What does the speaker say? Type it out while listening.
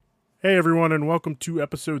Hey everyone, and welcome to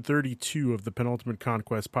episode 32 of the Penultimate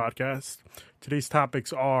Conquest podcast. Today's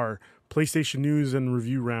topics are PlayStation News and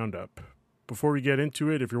Review Roundup. Before we get into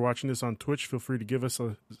it, if you're watching this on Twitch, feel free to give us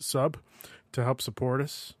a sub to help support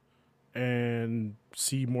us and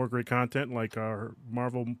see more great content like our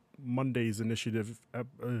Marvel Mondays initiative.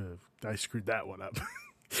 I screwed that one up.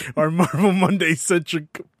 Our Marvel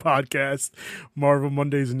Monday-centric podcast, Marvel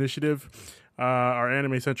Mondays initiative, our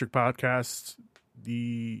anime-centric podcast,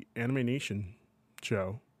 the Anime Nation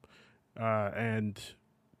show, and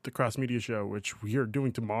the Cross Media show, which we are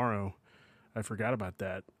doing tomorrow. I forgot about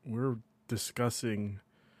that. We're discussing.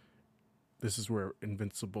 This is where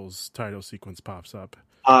Invincible's title sequence pops up.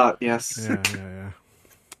 Yes. Yeah.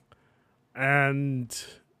 And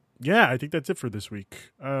yeah, I think that's it for this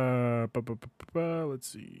week. Let's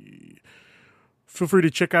see. Feel free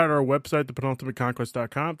to check out our website,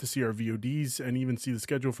 thepenultimateconquest.com, to see our VODs and even see the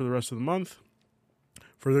schedule for the rest of the month.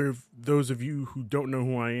 For those of you who don't know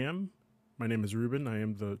who I am, my name is Ruben. I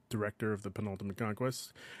am the director of the Penultimate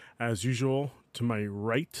Conquest. As usual, to my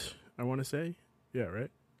right, I want to say. Yeah,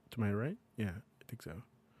 right? To my right? Yeah, I think so.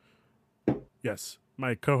 Yes.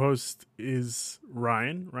 My co-host is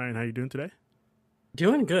Ryan. Ryan, how you doing today?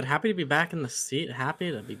 Doing good. Happy to be back in the seat.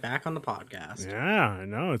 Happy to be back on the podcast. Yeah, I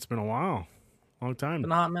know. It's been a while. Long time.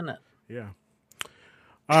 Been a hot minute. Yeah.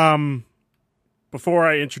 Before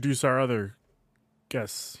I introduce our other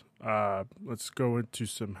guests, let's go into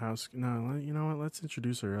some No, you know what? Let's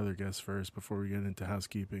introduce our other guests first before we get into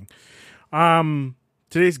housekeeping.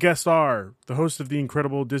 Today's guests are the host of the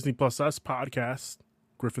incredible Disney Plus Us podcast,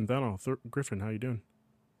 Griffin Thennell. Griffin, how you doing?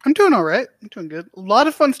 I'm doing all right. I'm doing good. A lot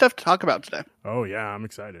of fun stuff to talk about today. Oh yeah, I'm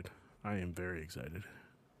excited. I am very excited.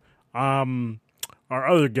 Our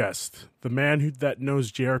other guest, the man that knows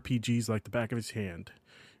JRPGs like the back of his hand.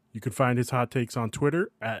 You can find his hot takes on Twitter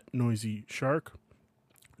at Noisy Shark.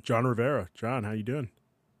 John Rivera. John, how you doing?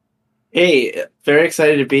 Hey, very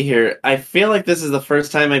excited to be here. I feel like this is the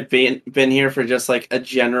first time I've been here for just like a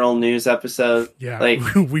general news episode. Yeah, like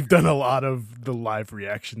we've done a lot of the live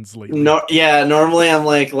reactions lately. Normally I'm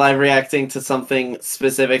like live reacting to something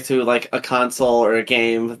specific to like a console or a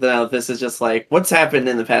game. But now this is just like, what's happened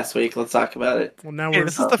in the past week? Let's talk about it. Well, now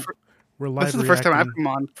This is the first time I've come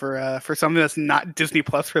on for something that's not Disney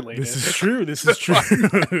Plus related. This is true.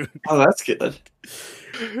 Oh, that's good.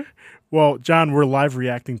 Well, John, we're live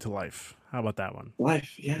reacting to life. How about that one?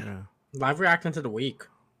 Life, yeah. Live reacting to the week.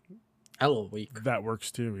 Hello, week. That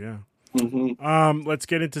works too, yeah. Mm-hmm. Let's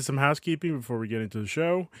get into some housekeeping before we get into the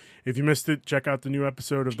show. If you missed it, check out the new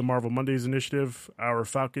episode of the Marvel Mondays Initiative, our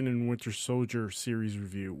Falcon and Winter Soldier series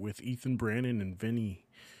review with Ethan Brannon and Vinny.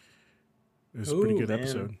 It was a pretty good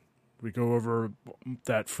episode. We go over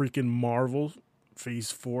that freaking Marvel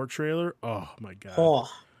Phase 4 trailer. Oh, my God. Oh,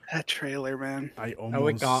 That trailer, man.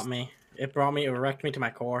 it got me. It wrecked me to my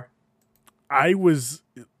core. I was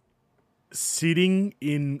sitting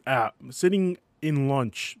in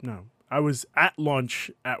lunch. No, I was at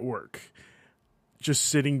lunch at work, just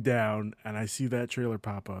sitting down, and I see that trailer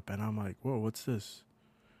pop up, and I'm like, "Whoa, what's this?"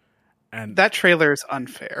 And That trailer is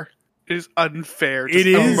unfair. It is unfair. Just It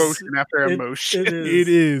is. emotion after emotion. it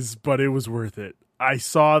is, but it was worth it. I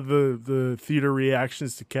saw the theater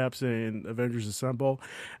reactions to Caps and Avengers Assemble,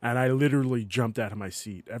 and I literally jumped out of my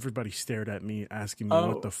seat. Everybody stared at me, asking me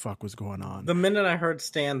what the fuck was going on. The minute I heard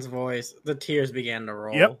Stan's voice, the tears began to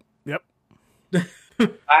roll. Yep.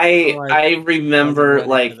 I remember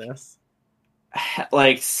Wasn't ready for this.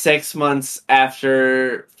 like 6 months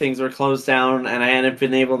after things were closed down and I hadn't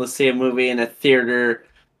been able to see a movie in a theater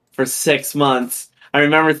for 6 months. I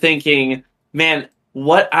remember thinking, man,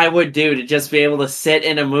 what I would do to just be able to sit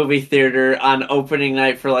in a movie theater on opening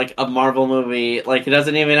night for like a Marvel movie. Like, it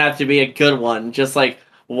doesn't even have to be a good one. Just like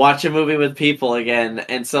watch a movie with people again.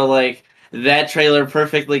 And so like that trailer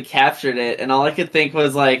perfectly captured it. And all I could think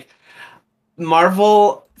was like,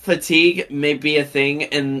 Marvel fatigue may be a thing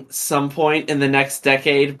in some point in the next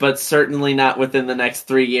decade, but certainly not within the next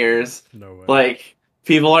 3 years. No way. Like,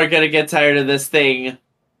 people are going to get tired of this thing,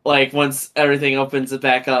 like, once everything opens it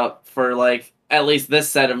back up for, like, at least this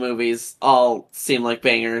set of movies all seem like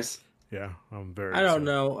bangers. Yeah, I'm very. I don't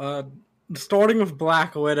know. Starting with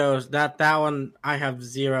Black Widows, that one I have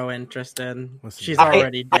zero interest in. Listen, She's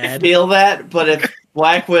already I dead. feel that, but if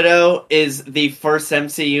Black Widow is the first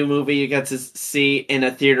MCU movie you get to see in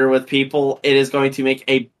a theater with people, it is going to make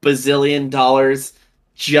 $1 bazillion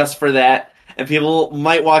just for that. And people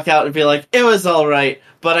might walk out and be like, it was alright,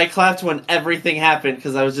 but I clapped when everything happened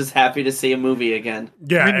because I was just happy to see a movie again.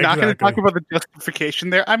 Yeah, We're not going to exactly. talk about the justification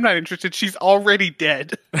there. I'm not interested. She's already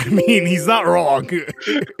dead. I mean, he's not wrong.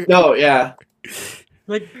 No, yeah.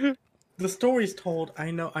 Like, The story's told.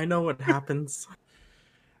 I know what happens.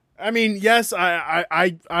 I mean, yes,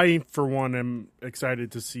 I for one am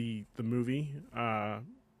excited to see the movie. Yeah,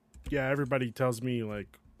 everybody tells me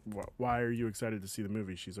like, why are you excited to see the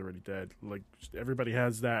movie? She's already dead. Like, everybody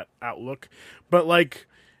has that outlook, but like,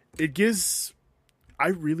 it gives. I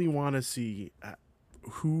really want to see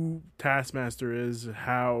who Taskmaster is,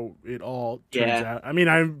 how it all turns out. I mean,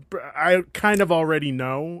 I kind of already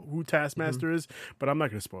know who Taskmaster is, but I'm not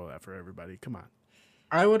going to spoil that for everybody. Come on.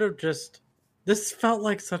 I would have just. This felt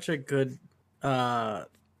like such a good,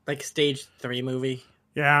 like stage 3 movie.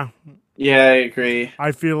 Yeah. Yeah, I agree.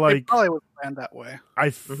 I feel like it probably was planned that way. I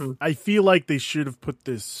feel like they should have put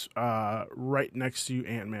this right next to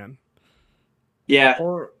Ant-Man. Yeah.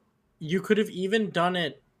 Or you could have even done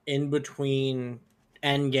it in between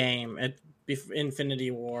Endgame,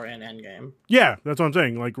 Infinity War and Endgame. Yeah, that's what I'm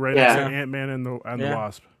saying. Like right next to Ant-Man and the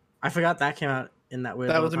Wasp. I forgot that came out in that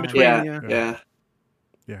weird. That was in between. Yeah.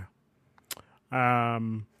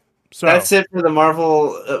 So that's it for the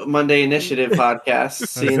Marvel Monday Initiative podcast.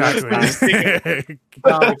 See you next time.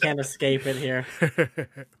 Oh, we can't escape it here.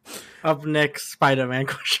 Up next, Spider-Man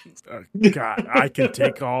questions. God, I can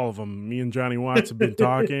take all of them. Me and Johnny Watts have been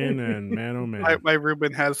talking, and man, oh man, my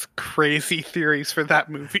Ruben has crazy theories for that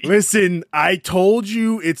movie. Listen, I told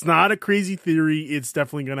you it's not a crazy theory. It's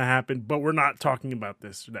definitely going to happen, but we're not talking about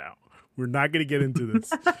this now. We're not going to get into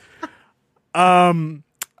this.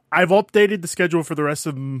 I've updated the schedule for the rest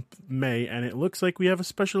of May, and it looks like we have a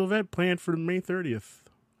special event planned for May 30th.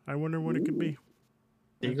 I wonder what it could be.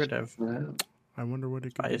 Secretive. I wonder what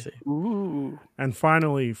it could Spicy. be. Ooh. And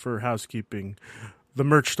finally, for housekeeping, the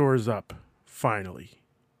merch store is up. Finally.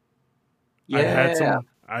 Yeah.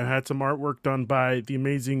 I had some artwork done by the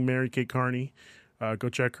amazing Mary Kay Carney. Go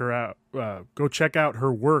check her out. Go check out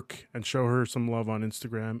her work and show her some love on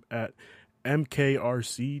Instagram at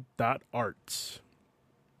mkrc.arts.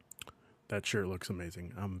 That shirt looks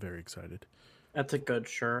amazing. I'm very excited. That's a good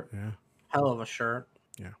shirt. Yeah. Hell of a shirt.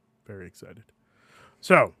 Yeah, very excited.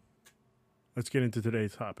 So, let's get into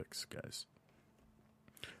today's topics, guys.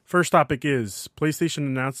 First topic is PlayStation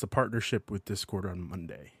announced a partnership with Discord on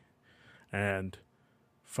Monday. And,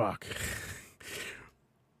 fuck.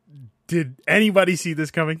 Did anybody see this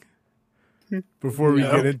coming? Before we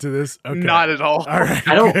get into this? Okay. Not at all. All right,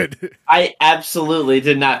 good. I absolutely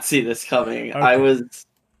did not see this coming. Okay.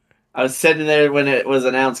 I was sitting there when it was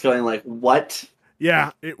announced going like, what?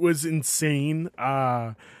 Yeah, it was insane.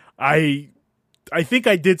 I think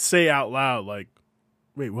I did say out loud, like,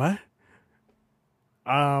 wait, what?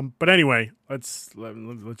 But anyway, let's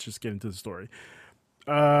just get into the story.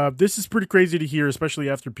 This is pretty crazy to hear, especially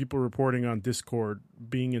after people reporting on Discord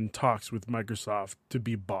being in talks with Microsoft to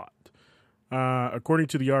be bought. According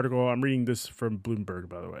to the article, I'm reading this from Bloomberg,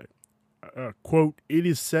 by the way. Quote, it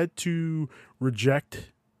is said to have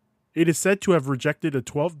rejected a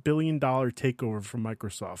 $12 billion takeover from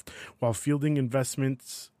Microsoft while fielding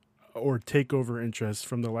investments or takeover interests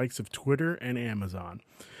from the likes of Twitter and Amazon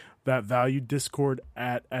that valued Discord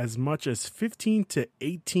at as much as $15 to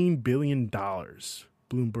 $18 billion,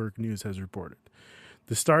 Bloomberg News has reported.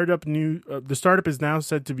 The startup is now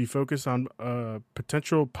said to be focused on a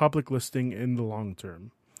potential public listing in the long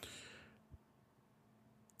term.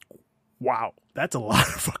 Wow, that's a lot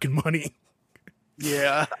of fucking money.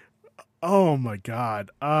 Yeah. Oh my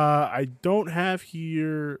god. I don't have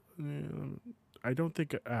here. I don't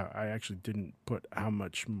think I actually didn't put how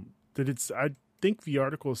much. I think the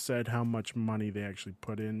article said how much money they actually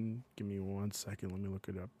put in. Give me 1 second. Let me look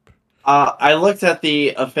it up. I looked at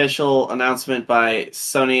the official announcement by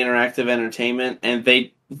Sony Interactive Entertainment, and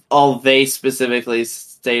they specifically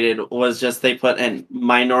stated was just they put a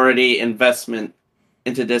minority investment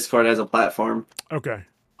into Discord as a platform. Okay.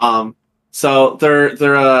 So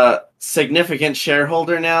they're a significant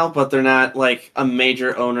shareholder now, but they're not like a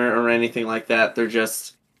major owner or anything like that. They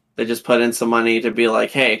just put in some money to be like,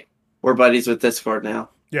 hey, we're buddies with Discord now.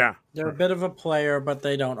 Yeah. They're a bit of a player, but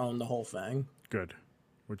they don't own the whole thing. Good.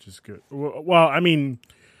 Which is good. Well, I mean,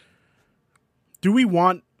 do we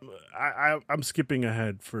want... I'm skipping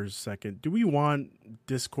ahead for a second. Do we want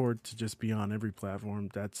Discord to just be on every platform?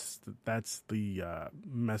 That's the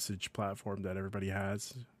message platform that everybody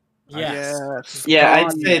has. Yes. Yeah,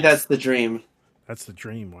 I'd say that's the dream. That's the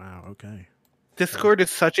dream. Wow. Okay. Discord is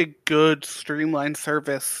such a good streamlined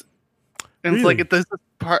service. And Really? it's like this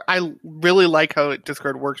part I really like how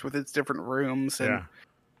Discord works with its different rooms and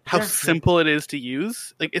how simple it is to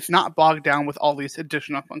use. Like it's not bogged down with all these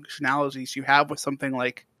additional functionalities you have with something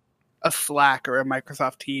like a Slack or a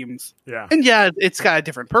Microsoft Teams. Yeah. And yeah, it's got a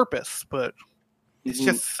different purpose, but it's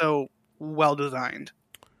just so well designed.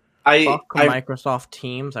 Fuck Microsoft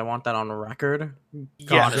Teams. I want that on record.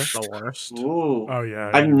 God, Yes. it's the worst. Ooh. Oh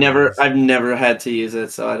yeah, I've never had to use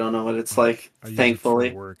it, so I don't know what it's like. I use Thankfully,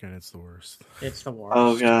 it for work, and it's the worst. It's the worst.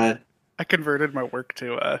 Oh god, I converted my work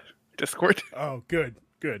to Discord. Oh, good.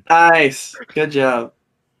 nice, good job.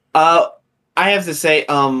 I have to say,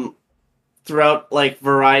 throughout like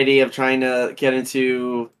variety of trying to get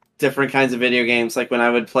into different kinds of video games, like when I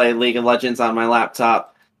would play League of Legends on my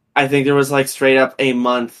laptop, I think there was like straight up a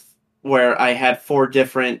month where I had 4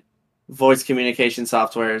 different voice communication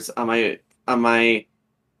softwares on my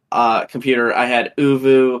computer. I had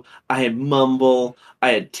Uvu, I had Mumble, I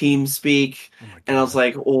had TeamSpeak, Oh my God. and I was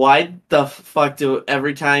like, why the fuck do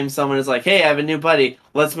every time someone is like, hey, I have a new buddy,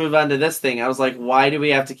 let's move on to this thing, I was like, why do we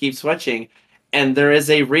have to keep switching? And there is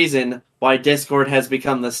a reason why Discord has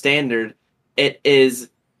become the standard. It is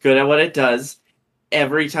good at what it does.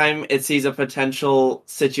 Every time it sees a potential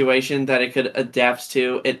situation that it could adapt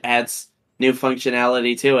to, it adds new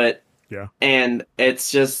functionality to it. Yeah. And it's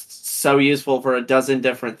just so useful for a dozen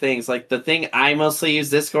different things. Like, the thing I mostly use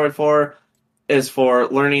Discord for is for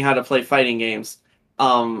learning how to play fighting games.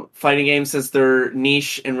 Fighting games, since they're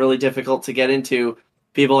niche and really difficult to get into,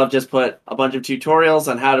 people have just put a bunch of tutorials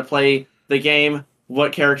on how to play the game,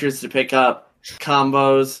 what characters to pick up,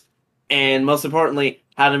 combos, and most importantly,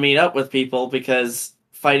 how to meet up with people, because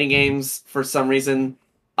fighting games, for some reason,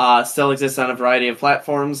 still exist on a variety of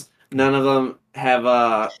platforms. None of them have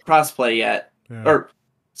crossplay yet. Yeah. Or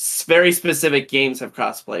very specific games have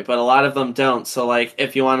crossplay, but a lot of them don't. So, like,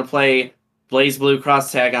 if you want to play BlazBlue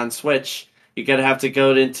Cross Tag on Switch, you're going to have to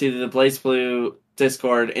go into the BlazBlue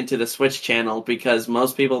Discord, into the Switch channel, because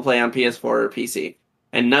most people play on PS4 or PC,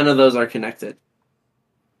 and none of those are connected.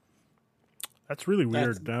 That's really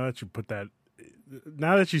weird. Now that you put that,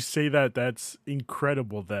 now that you say that, that's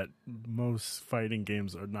incredible that most fighting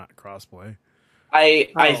games are not crossplay. I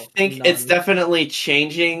think none. it's definitely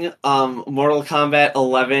changing. Mortal Kombat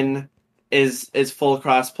 11 is full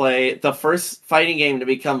crossplay. The first fighting game to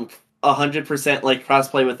become 100% like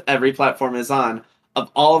crossplay with every platform is on,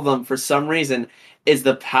 of all of them, for some reason, is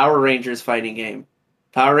the Power Rangers fighting game.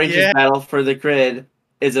 Power Rangers Battle for the Grid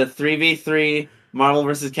is a 3v3 Marvel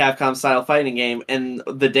vs. Capcom style fighting game, and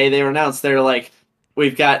the day they were announced, they're like,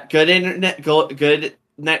 we've got good good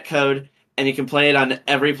net code, and you can play it on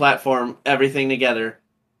every platform, everything together.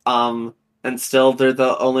 And still, they're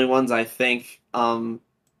the only ones, I think. I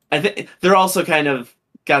think they're also kind of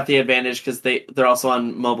got the advantage because they're also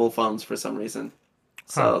on mobile phones for some reason.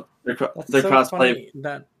 So they're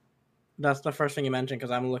crossplay. That's the first thing you mentioned,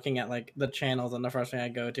 because I'm looking at like the channels, and the first thing I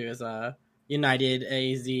go to is United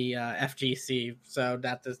AZ FGC. So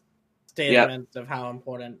that's the statement of how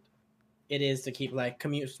important it is to keep like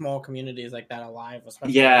small communities like that alive,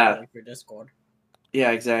 especially like your Discord.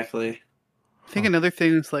 Yeah, exactly. I think another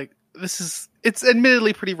thing is like, it's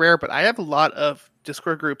admittedly pretty rare, but I have a lot of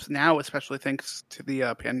Discord groups now, especially thanks to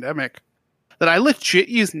the pandemic, that I legit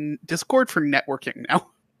use Discord for networking now.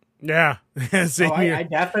 Yeah. I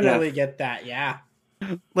definitely get that. Yeah.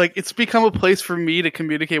 Like, it's become a place for me to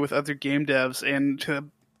communicate with other game devs and to,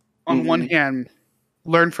 on one hand,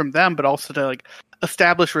 learn from them, but also to like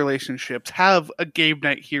establish relationships, have a game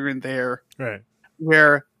night here and there, right?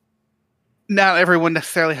 Where not everyone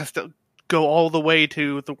necessarily has to go all the way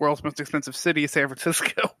to the world's most expensive city, San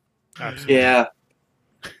Francisco. Absolutely. Yeah.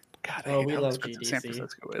 God, we love GDC. San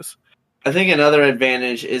Francisco is. I think another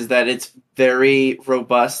advantage is that it's very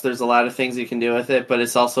robust. There's a lot of things you can do with it, but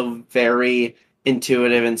it's also very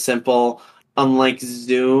intuitive and simple. Unlike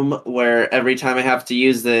Zoom, where every time I have to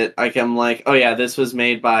use it, I'm like, oh yeah, this was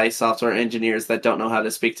made by software engineers that don't know how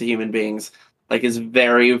to speak to human beings. Like, it's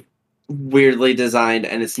very weirdly designed,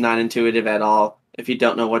 and it's not intuitive at all if you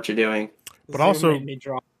don't know what you're doing. But Zoom also, made me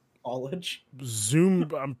drop college.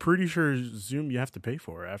 Zoom, I'm pretty sure Zoom you have to pay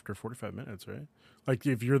for after 45 minutes, right? Like,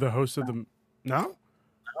 if you're the host of the... No?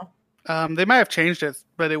 They might have changed it,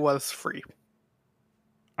 but it was free.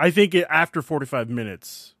 I think after 45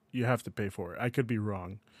 minutes, you have to pay for it. I could be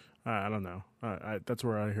wrong. I don't know. That's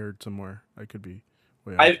where I heard somewhere. I could be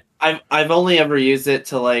way off. I've only ever used it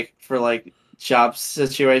to for job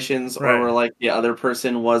situations, or where the other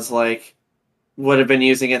person would have been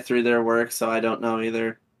using it through their work, so I don't know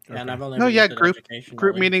either. Yeah, okay. And I've only used it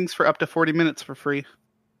group meetings for up to 40 minutes for free.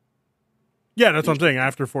 Yeah, that's what I'm saying.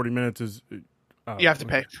 After 40 minutes is... you have to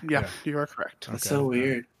pay. Yeah, you are correct. That's so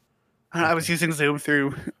weird. I was using Zoom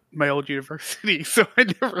through my old university, so I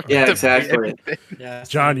never... Yeah, exactly. Yeah,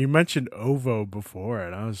 John, you mentioned OVO before,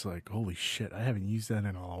 and I was like, holy shit, I haven't used that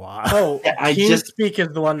in a while. Oh, TeamSpeak is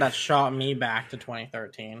the one that shot me back to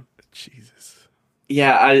 2013. Jesus.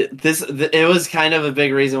 it was kind of a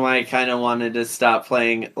big reason why I kind of wanted to stop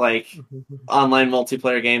playing like online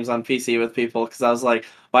multiplayer games on PC with people, because I was like,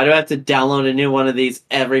 why do I have to download a new one of these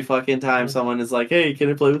every fucking time someone is like, hey, can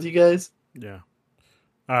I play with you guys? Yeah.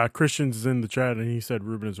 Christian's in the chat and he said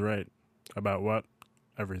Ruben is right about what?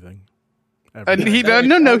 Everything. And he's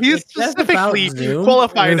specifically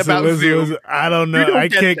qualified about Zoom. I don't know. I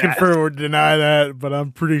can't confirm or deny that, but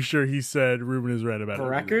I'm pretty sure he said Ruben is right about it.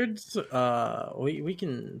 Records, we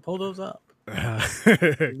can pull those up.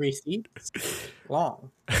 Receipts,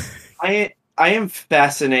 long. I am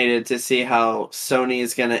fascinated to see how Sony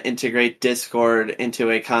is going to integrate Discord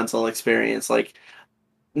into a console experience. Like,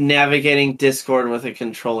 navigating Discord with a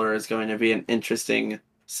controller is going to be an interesting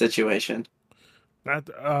situation.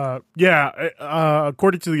 According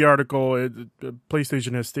to the article,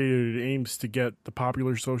 PlayStation has stated it aims to get the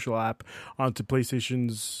popular social app onto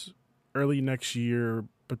PlayStation's early next year,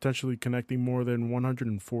 potentially connecting more than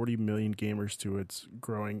 140 million gamers to its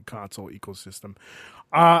growing console ecosystem.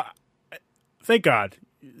 Thank God.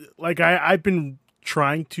 Like, I've been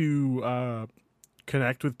trying to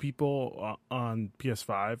connect with people on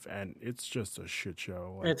PS5, and it's just a shit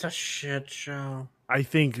show. Like, it's a shit show. I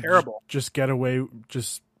think terrible. Just get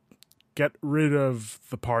rid of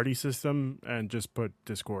the party system and just put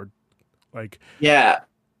Discord. Like, yeah,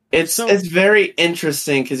 it's very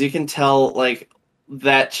interesting because you can tell like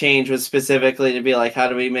that change was specifically to be like, how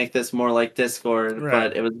do we make this more like Discord? Right.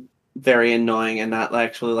 But it was very annoying and not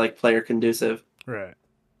actually like player conducive. Right.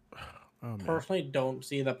 Oh, personally, don't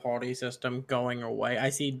see the party system going away. I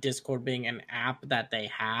see Discord being an app that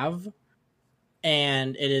they have,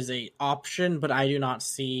 and it is a option, but I do not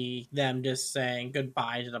see them just saying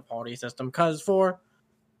goodbye to the party system. Because for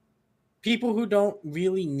people who don't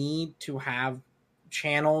really need to have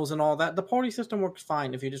channels and all that, the party system works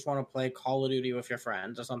fine if you just want to play Call of Duty with your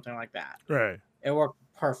friends or something like that. Right. It worked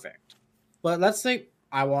perfect. But let's say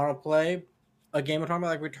I want to play a game we're talking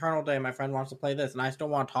about, like Returnal Day. My friend wants to play this, and I still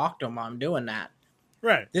want to talk to him while I'm doing that.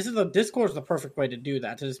 Right. Discord is the perfect way to do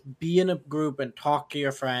that. To just be in a group and talk to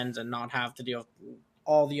your friends and not have to deal with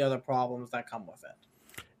all the other problems that come with it.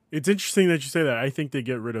 It's interesting that you say that. I think they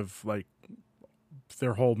get rid of like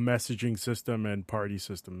their whole messaging system and party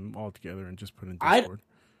system altogether and just put in Discord.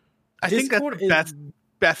 I think that's the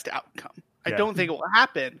best outcome. I don't think it will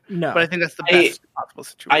happen, but I think that's the best possible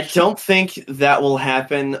situation. I don't think that will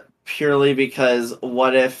happen purely because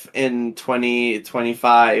what if in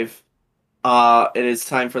 2025 it is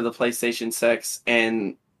time for the PlayStation 6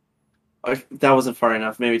 and that wasn't far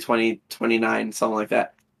enough, maybe 2029, something like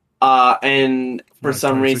that. And for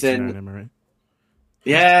some reason... Am I right?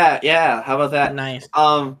 Yeah, how about that? Nice.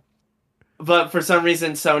 But for some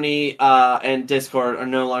reason Sony and Discord are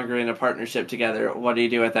no longer in a partnership together. What do you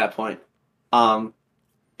do at that point?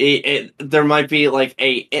 There might be like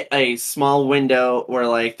a small window where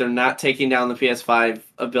like they're not taking down the PS5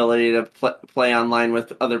 ability to play online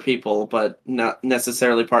with other people, but not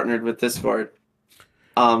necessarily partnered with Discord.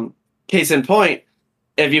 Case in point,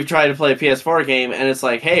 if you've tried to play a PS4 game and it's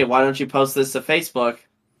like, hey, why don't you post this to Facebook?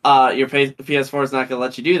 Your PS4 is not going to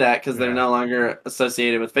let you do that because they're no longer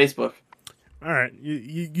associated with Facebook. All right,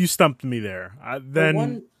 you stumped me there.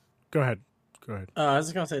 Go ahead. I was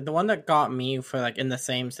just gonna say the one that got me for like in the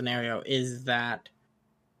same scenario is that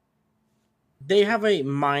they have a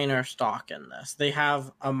minor stock in this. They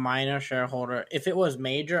have a minor shareholder. If it was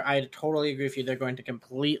major, I'd totally agree with you. They're going to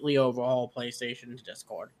completely overhaul PlayStation's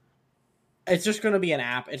Discord. It's just going to be an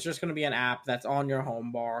app. It's just going to be an app that's on your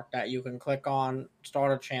home bar that you can click on,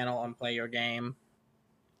 start a channel, and play your game.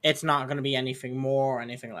 It's not going to be anything more or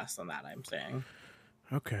anything less than that, I'm saying.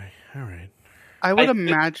 Okay, all right. I would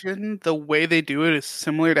imagine the way they do it is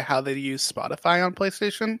similar to how they use Spotify on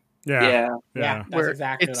PlayStation. Yeah. That's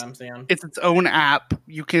exactly what I'm saying. It's its own app.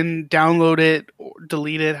 You can download it or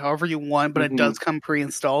delete it however you want, but it does come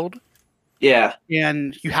pre-installed. Yeah.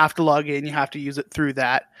 And you have to log in. You have to use it through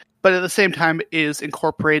that. But at the same time, it is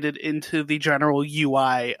incorporated into the general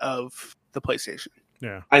UI of the PlayStation.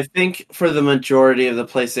 Yeah. I think for the majority of the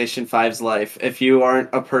PlayStation 5's life, if you aren't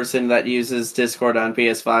a person that uses Discord on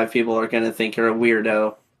PS5, people are going to think you're a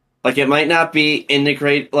weirdo. Like, it might not be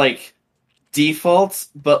integrate like defaults,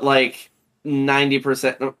 but like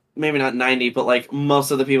 90%, maybe not 90, but like most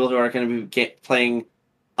of the people who are going to be playing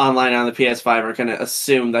online on the PS5 are going to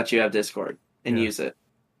assume that you have Discord and use it.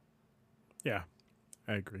 Yeah,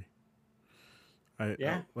 I agree.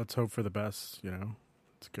 Let's hope for the best, you know.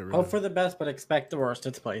 Hope for the best, but expect the worst.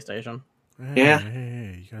 It's PlayStation.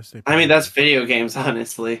 Hey, you gotta stay positive. I mean, that's video games,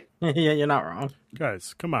 honestly. Yeah, you're not wrong.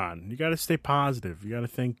 Guys, come on. You gotta stay positive. You gotta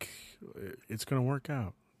think it's gonna work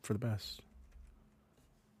out for the best.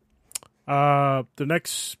 The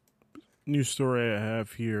next news story I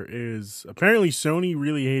have here is apparently Sony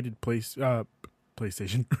really hated PlayStation.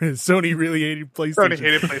 Sony really hated PlayStation. Sony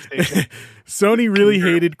hated PlayStation. Sony really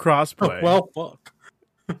hated crossplay. Well, fuck.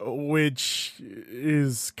 Which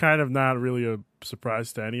is kind of not really a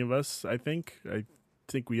surprise to any of us. I think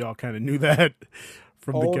we all kind of knew that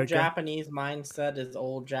from the Old get-go. Japanese mindset is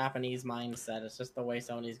old Japanese mindset. It's just the way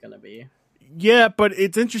Sony's gonna be. Yeah, but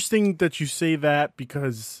it's interesting that you say that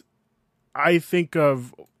because I think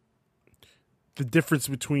of the difference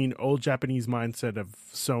between old Japanese mindset of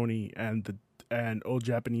Sony and old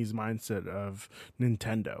Japanese mindset of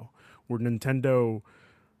Nintendo, where Nintendo.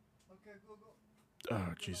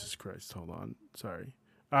 Oh, Jesus Christ! Hold on, sorry.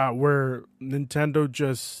 Where Nintendo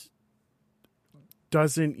just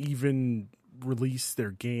doesn't even release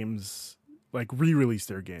their games, like re-release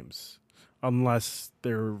their games, unless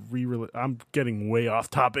they're re-release. I'm getting way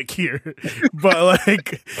off topic here, but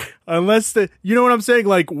like, unless you know what I'm saying.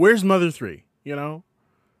 Like, where's Mother 3? You know?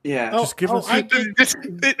 Yeah. Just give us.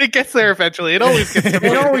 It gets there eventually. It always gets there.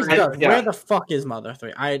 It always does. Yeah. Where the fuck is Mother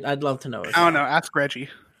 3? I'd love to know. I don't know. Ask Reggie.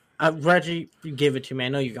 Reggie, give it to me. I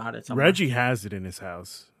know you got it somewhere. Reggie has it in his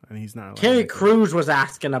house, and he's not. Terry Crews was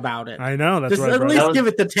asking about it. I know. That's Just right. at least give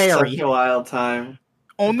it to Terry. Such a wild time.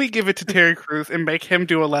 Only give it to Terry Crews and make him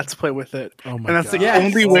do a let's play with it. Oh my and that's God. the Yes.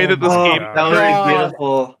 only way that this Oh, game. God. That would God. be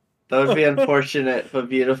beautiful. That would be unfortunate, but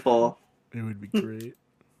beautiful. It would be great.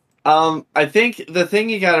 I think the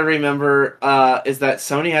thing you got to remember is that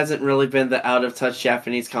Sony hasn't really been the out-of-touch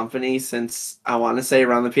Japanese company since, I want to say,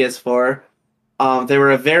 around the PS4. They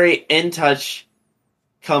were a very in-touch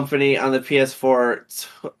company on the PS4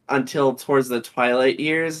 until towards the Twilight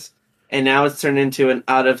years, and now it's turned into an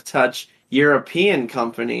out-of-touch European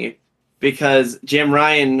company because Jim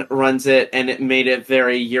Ryan runs it, and it made it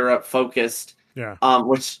very Europe-focused. Yeah.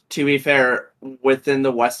 Which, to be fair, within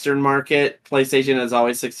the Western market, PlayStation has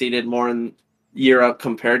always succeeded more in Europe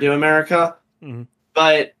compared to America. Mhm.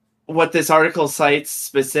 But what this article cites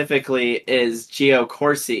specifically is Gio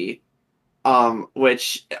Corsi,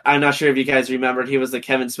 which I'm not sure if you guys remembered. He was the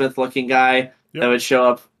Kevin Smith-looking guy that would show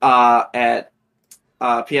up at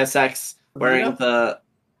PSX wearing the...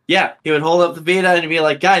 Yeah, he would hold up the Vita and he'd be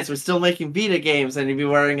like, guys, we're still making Vita games. And he'd be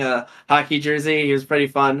wearing a hockey jersey. He was pretty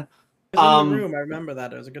fun. It was in the room. I remember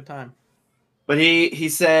that. It was a good time. But he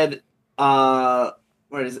said,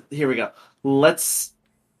 where is it? Here we go. Let's...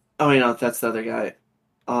 Oh, wait, no, that's the other guy.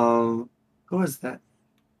 Who is that?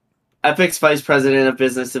 Epic's vice president of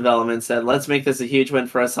business development said, let's make this a huge win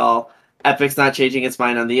for us all. Epic's not changing its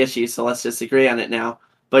mind on the issue, so let's just agree on it now.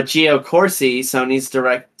 But Gio Corsi, Sony's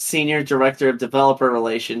senior director of developer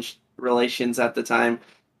relations at the time,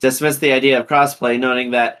 dismissed the idea of crossplay,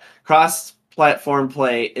 noting that cross-platform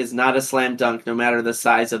play is not a slam dunk no matter the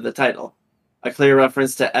size of the title. A clear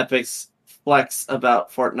reference to Epic's flex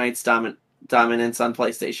about Fortnite's dominance on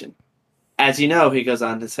PlayStation. As you know, he goes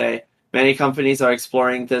on to say, many companies are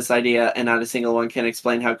exploring this idea, and not a single one can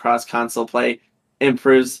explain how cross-console play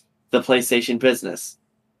improves the PlayStation business.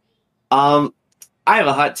 I have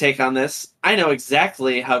a hot take on this. I know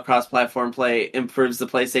exactly how cross-platform play improves the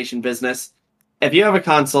PlayStation business. If you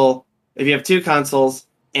have two consoles,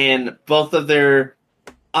 and both of their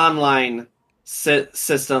online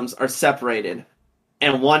systems are separated,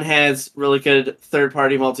 and one has really good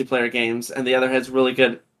third-party multiplayer games, and the other has really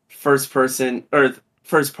good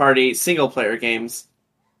first-party single-player games,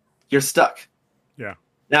 you're stuck. Yeah.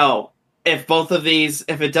 Now, if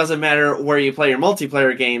it doesn't matter where you play your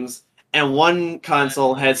multiplayer games, and one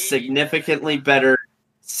console has significantly better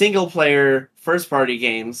single-player first-party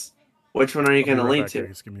games, which one are you going to lean to?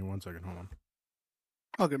 Just give me 1 second. Hold on.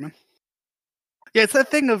 Oh, good, man. Yeah, it's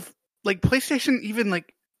that thing of, like, PlayStation, even,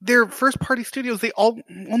 like, their first-party studios, they all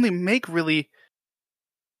only make really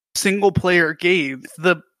single-player games.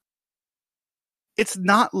 It's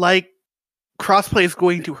not like crossplay is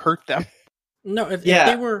going to hurt them. No, if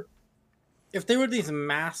they were these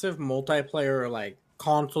massive multiplayer, like,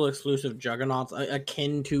 console-exclusive juggernauts,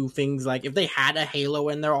 akin to things like, if they had a Halo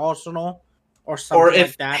in their arsenal, or something or if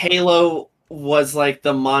like that. Halo was like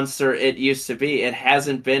the monster it used to be. It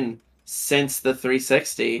hasn't been since the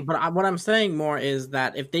 360. But what I'm saying more is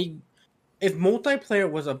that if multiplayer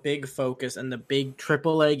was a big focus in the big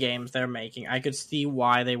AAA games they're making, I could see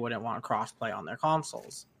why they wouldn't want crossplay on their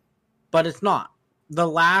consoles. But it's not. The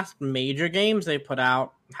last major games they put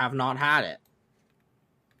out have not had it.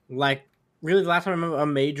 Like, really, the last time I remember a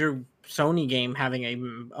major Sony game having a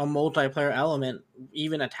multiplayer element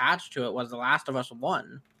even attached to it was The Last of Us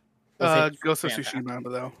 1. Ghost of Tsushima,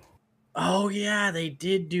 though. Oh yeah, they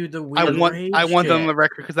did do the weird I want them on the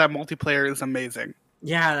record because that multiplayer is amazing.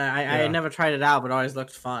 Yeah, I never tried it out, but it always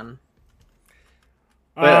looked fun.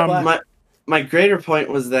 But Um, my greater point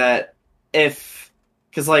was that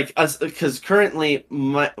because currently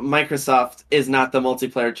Microsoft is not the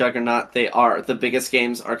multiplayer juggernaut they are. The biggest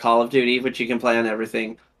games are Call of Duty, which you can play on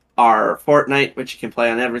everything, are Fortnite, which you can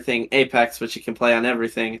play on everything, Apex, which you can play on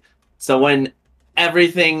everything. So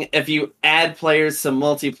if you add players to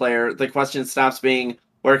multiplayer, the question stops being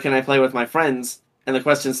where can I play with my friends, and the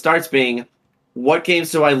question starts being what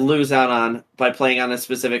games do I lose out on by playing on a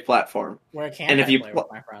specific platform? Where can And I if you play with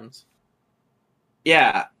my friends?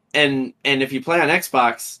 Yeah, and if you play on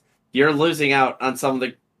Xbox, you're losing out on some of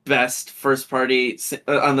the best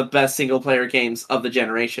on the best single player games of the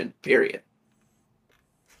generation. Period.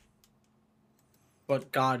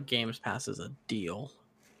 But God, Games Pass is a deal.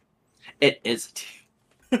 It is.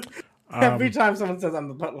 Every time someone says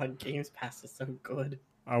I'm about like Games Pass is so good.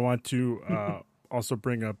 I want to also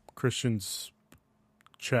bring up Christian's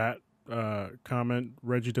chat comment.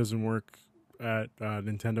 Reggie doesn't work at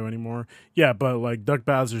Nintendo anymore. Yeah, but like Doug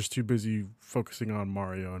Bowser's too busy focusing on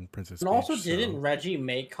Mario and Princess And Peach. also, didn't Reggie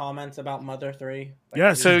make comments about Mother 3?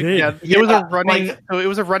 Yes, So he did. yeah, it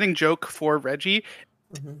was a running joke for Reggie.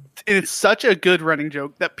 Mm-hmm. And it's such a good running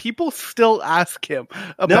joke that people still ask him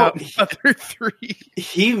about Mother 3.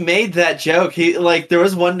 He made that joke. There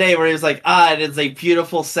was one day where he was like, it is a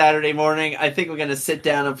beautiful Saturday morning. I think we're gonna sit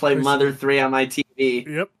down and play Mother 3 on my TV.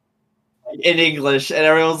 Yep. In English, and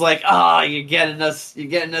everyone was like, you're getting us,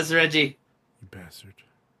 Reggie. You bastard.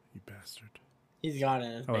 He's got it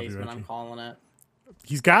in his I love you, basement, I'm Reggie. calling it.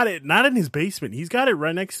 He's got it, not in his basement. He's got it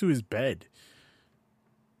right next to his bed.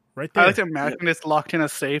 Right there. I like to imagine it's locked in a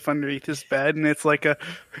safe underneath his bed, and it's like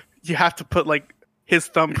you have to put like his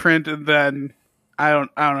thumbprint, and then I don't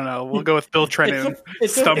know. We'll go with Bill Trennan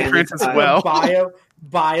thumbprint as well.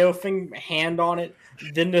 Bio thing, hand on it.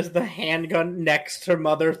 Then there's the handgun next to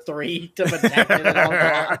Mother 3 to protect it at all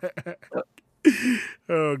times.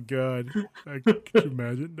 Oh God! Could you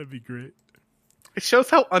imagine? That'd be great. It shows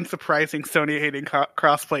how unsurprising Sony hating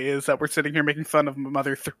crossplay is that we're sitting here making fun of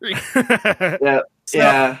Mother 3.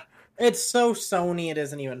 Yeah. It's so Sony, it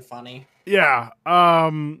isn't even funny. Yeah.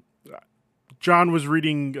 John was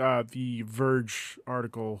reading the Verge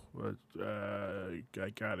article. I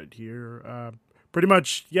got it here. Pretty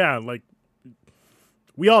much, yeah. Like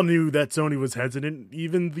we all knew that Sony was hesitant.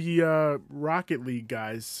 Even the Rocket League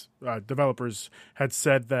guys, developers, had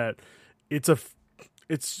said that it's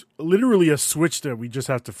literally a switch that we just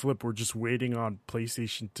have to flip. We're just waiting on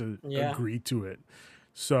PlayStation to agree to it.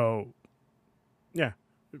 So, yeah.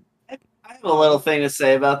 I have a little thing to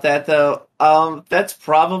say about that, though. That's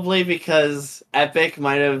probably because Epic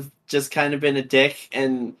might have just kind of been a dick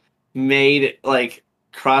and made like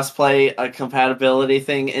crossplay a compatibility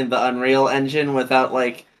thing in the Unreal Engine without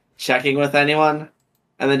like checking with anyone,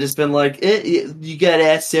 and then just been like, "You gotta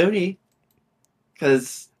ask Sony,"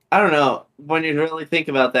 because I don't know when you really think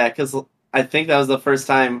about that. Because I think that was the first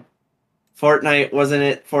time Fortnite, wasn't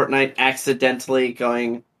it? Fortnite accidentally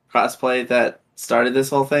going crossplay that started this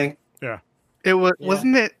whole thing. Yeah. It was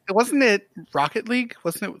wasn't it Rocket League?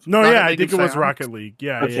 Wasn't it? No, Rocket yeah, I League think it and was Sound? Rocket League.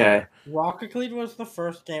 Yeah, Okay. yeah. Rocket League was the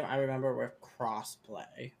first game I remember with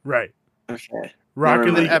crossplay. Right. Okay. Rocket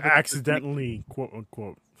Never League mind. accidentally, quote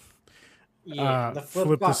unquote. Yeah, the flip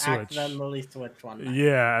flip the got switch. accidentally switched one night.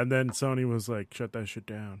 Yeah, and then Sony was like, "Shut that shit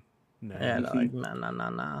down." No. Yeah, they're like,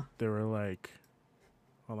 nah. They were like,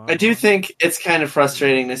 "Hold on." I do think it's kind of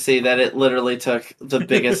frustrating to see that it literally took the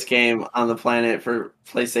biggest game on the planet for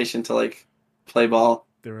PlayStation to like play ball.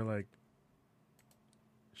 They were like,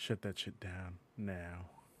 "Shut that shit down now."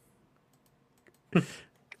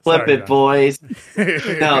 Flip Sorry, it, John. boys.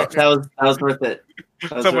 No, that was worth it.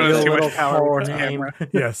 That was Someone worth has it. too Little much power with the power camera.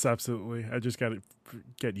 Yes, absolutely. I just got to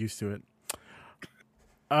get used to it.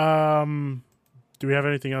 Do we have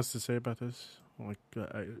anything else to say about this? Like,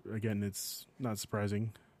 again, it's not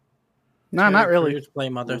surprising. No, not really. Cruz play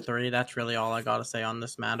Mother 3. That's really all I gotta say on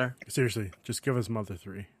this matter. Seriously, just give us Mother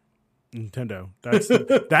 3. Nintendo.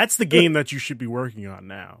 That's the game that you should be working on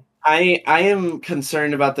now. I am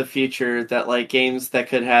concerned about the future that like games that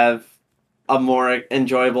could have a more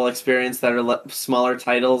enjoyable experience that are smaller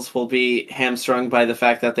titles will be hamstrung by the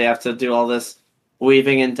fact that they have to do all this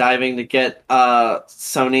weaving and diving to get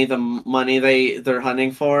Sony the money they're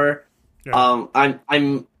hunting for. Yeah.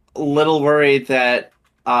 I'm a little worried that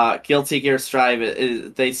Guilty Gear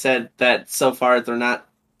Strive they said that so far they're not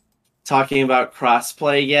talking about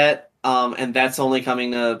crossplay yet, and that's only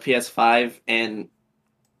coming to PS5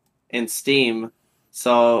 and Steam.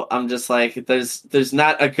 So I'm just like, there's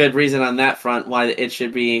not a good reason on that front why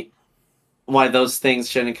those things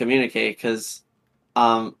shouldn't communicate, because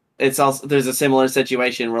it's also there's a similar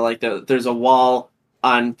situation where like there's a wall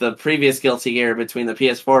on the previous Guilty Gear between the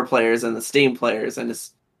PS4 players and the Steam players, and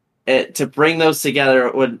to bring those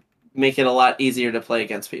together would make it a lot easier to play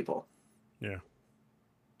against people. Yeah.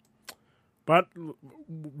 But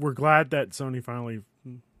we're glad that Sony finally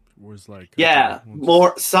was like... Yeah,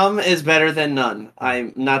 okay, some is better than none.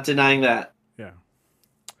 I'm not denying that. Yeah.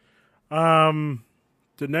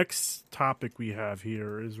 The next topic we have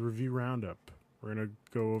here is Review Roundup. We're going to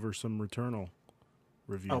go over some Returnal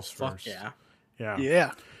reviews first. Fuck yeah. Yeah.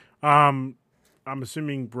 Yeah. I'm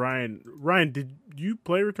assuming Ryan, did you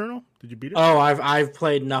play Returnal? Did you beat it? Oh, I've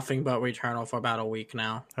played nothing but Returnal for about a week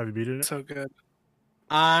now. Have you beaten it? So good.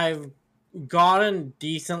 I've gotten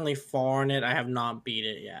decently far in it. I have not beat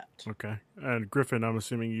it yet. Okay. And Griffin, I'm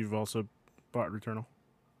assuming you've also bought Returnal?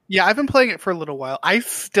 Yeah, I've been playing it for a little while. I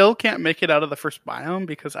still can't make it out of the first biome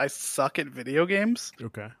because I suck at video games.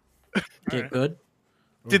 Okay. Get good.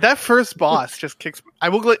 Dude, that first boss just kicks. I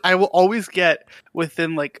will always get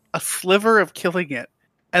within like a sliver of killing it,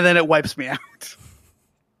 and then it wipes me out.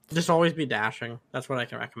 Just always be dashing. That's what I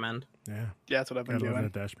can recommend. Yeah. Yeah, that's what I've been I love doing.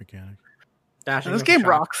 that dash mechanic. Dashing. And this with a game shot-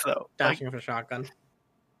 rocks though. Dashing with a shotgun.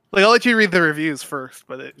 Like I'll let you read the reviews first,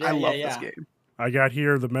 but I love yeah. this game. I got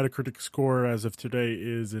here, the Metacritic score as of today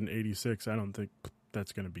is an 86. I don't think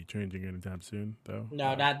that's going to be changing anytime soon, though.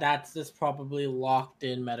 No, that's just probably locked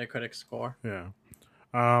in Metacritic score. Yeah.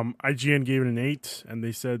 IGN gave it an 8, and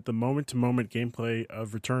they said the moment-to-moment gameplay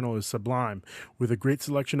of Returnal is sublime, with a great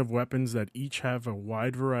selection of weapons that each have a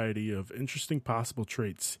wide variety of interesting possible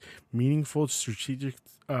traits, meaningful strategic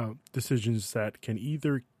decisions that can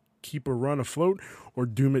either keep a run afloat or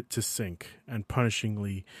doom it to sink, and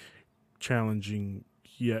punishingly challenging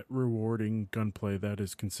yet rewarding gunplay that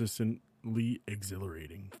is consistently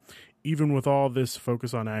exhilarating. Even with all this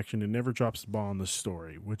focus on action, it never drops the ball on the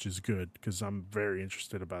story, which is good because I'm very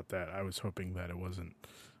interested about that. I was hoping that it wasn't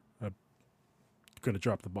going to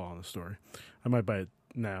drop the ball on the story. I might buy it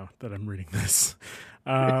now that I'm reading this.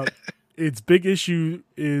 Its big issue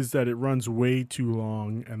is that it runs way too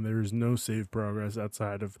long and there is no save progress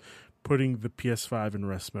outside of putting the PS5 in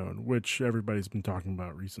rest mode, which everybody's been talking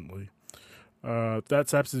about recently. That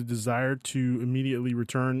saps the desire to immediately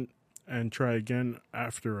return and try again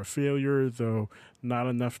after a failure, though not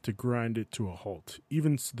enough to grind it to a halt.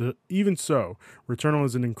 Even so, Returnal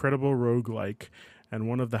is an incredible roguelike and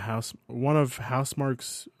one of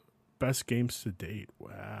Housemarque's best games to date.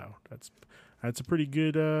 Wow, that's a pretty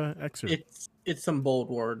good excerpt. It's some bold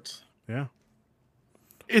words. Yeah,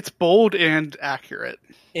 It's bold and accurate.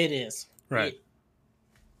 It is. right.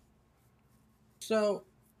 So,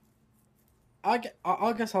 I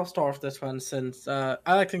guess I'll start with this one since I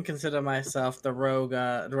like to consider myself the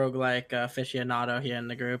roguelike aficionado here in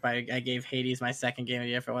the group. I gave Hades my second game of the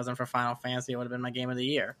year. If it wasn't for Final Fantasy, it would have been my game of the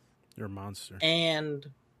year. You're a monster. And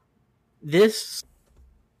this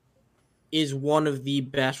is one of the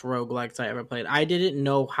best roguelikes I ever played. I didn't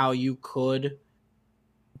know how you could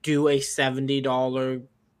do a $70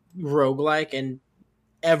 roguelike, and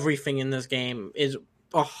everything in this game is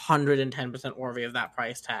 110% worthy of that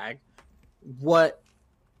price tag. What,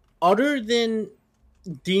 other than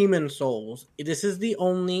Demon Souls, this is the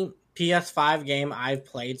only PS5 game I've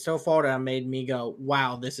played so far that made me go,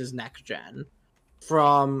 wow, this is next gen.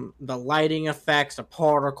 From the lighting effects, the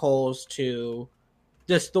particles, to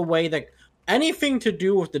just the way that anything to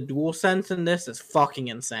do with the DualSense in this is fucking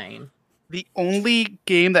insane. The only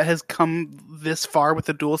game that has come this far with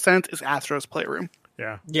the DualSense is Astro's Playroom.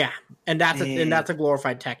 Yeah. Yeah, and that's a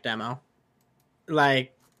glorified tech demo.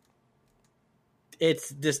 Like,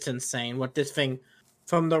 it's just insane what this thing,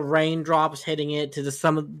 from the raindrops hitting it to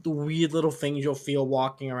some of the weird little things you'll feel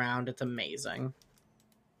walking around. It's amazing.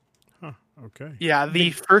 Huh. Okay. Yeah,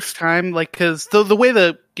 the first time, like, because the way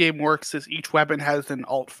the game works is each weapon has an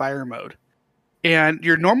alt fire mode. And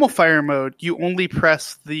your normal fire mode, you only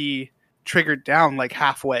press the trigger down like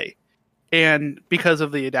halfway. And because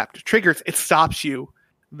of the adaptive triggers, it stops you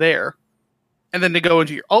there. And then to go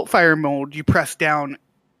into your alt fire mode, you press down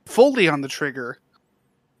fully on the trigger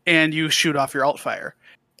and you shoot off your alt fire.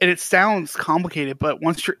 And it sounds complicated, but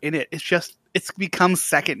once you're in it, it's becomes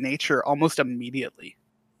second nature almost immediately.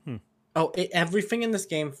 Everything in this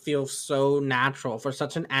game feels so natural for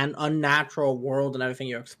such an unnatural world and everything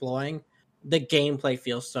you're exploring. The gameplay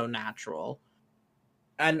feels so natural.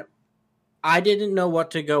 And I didn't know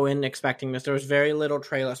what to go in expecting this. There was very little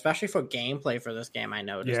trailer, especially for gameplay for this game, I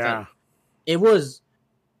noticed. Yeah. It was...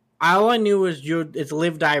 All I knew was it's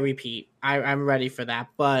live, die, repeat. I'm ready for that.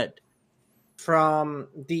 But from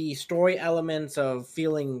the story elements of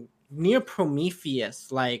feeling near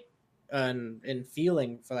Prometheus, like, and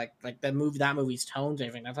feeling for like that movie's tones and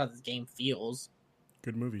everything, that's how this game feels.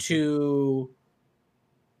 Good movie. To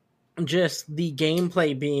just the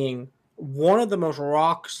gameplay being one of the most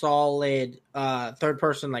rock solid third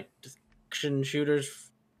person like action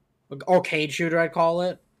shooters, arcade shooter I'd call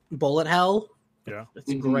it. Bullet hell. Yeah,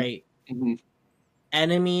 it's great.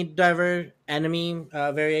 Enemy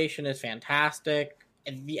variation is fantastic.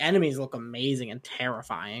 The enemies look amazing and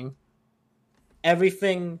terrifying.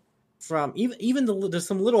 Everything from even there's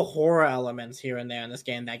some little horror elements here and there in this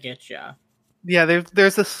game that get you. Yeah,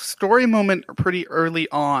 there's a story moment pretty early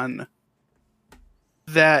on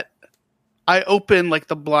that I opened like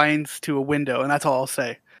the blinds to a window, and that's all I'll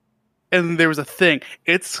say. And there was a thing.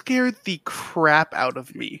 It scared the crap out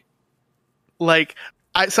of me. Like,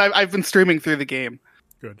 I've been streaming through the game.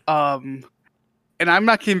 Good. And I'm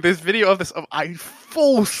not kidding. There's video of this. I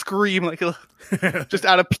full scream like just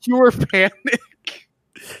out of pure panic.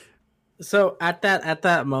 So at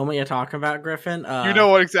that moment you're talking about, Griffin, you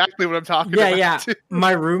know exactly what I'm talking about. Yeah. Too.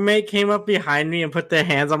 My roommate came up behind me and put their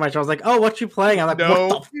hands on my shoulder. I was like, "Oh, what you playing?" I'm like, No.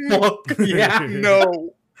 "What the fuck?" Yeah,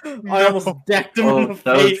 No. I almost decked him in the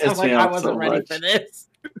face. I'm like, I wasn't ready for this.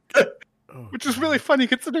 Which is really funny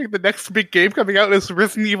considering the next big game coming out is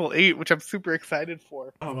Resident Evil 8, which I'm super excited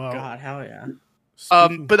for. Oh god, hell yeah!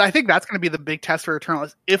 But I think that's going to be the big test for Returnal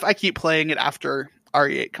is if I keep playing it after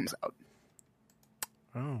RE8 comes out.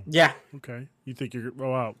 Oh. Yeah. Okay. You think you're...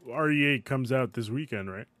 Oh, wow. RE8 comes out this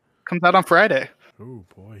weekend, right? Comes out on Friday. Oh,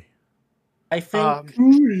 boy. I think...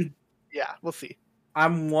 yeah, we'll see.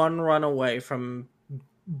 I'm one run away from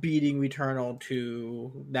beating Returnal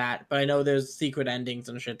to that, but I know there's secret endings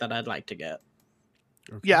and shit that I'd like to get.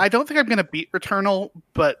 Okay. Yeah, I don't think I'm going to beat Returnal,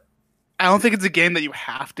 but I don't think it's a game that you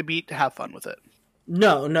have to beat to have fun with it.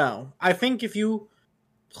 No. I think if you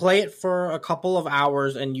play it for a couple of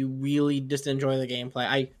hours and you really just enjoy the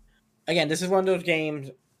gameplay. Again, this is one of those games,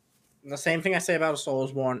 the same thing I say about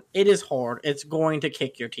Soulsborne, it is hard. It's going to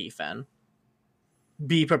kick your teeth in.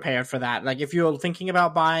 Be prepared for that. Like, if you're thinking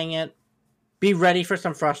about buying it, be ready for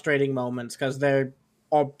some frustrating moments, because there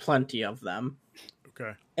are plenty of them.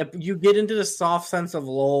 Okay. If you get into the soft sense of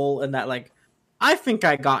lull and that, like, I think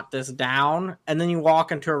I got this down, and then you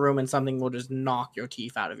walk into a room and something will just knock your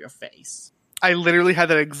teeth out of your face. I literally had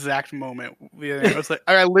that exact moment. I was like,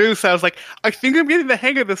 I was like, I think I'm getting the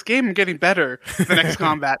hang of this game. I'm getting better. The next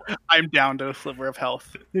combat, I'm down to a sliver of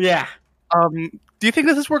health. Yeah. Do you think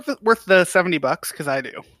this is worth the $70? Because I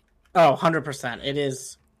do. Oh, 100%. It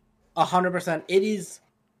is 100%. It is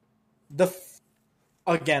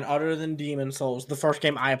again, other than Demon Souls, the first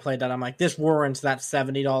game I played that I'm like, this warrants that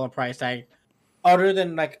 $70 price tag. Other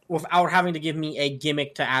than, like, without having to give me a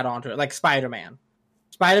gimmick to add on to it, like Spider-Man.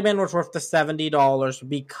 Spider-Man was worth the $70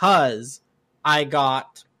 because I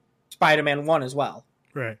got Spider-Man 1 as well.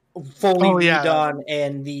 Right. Fully redone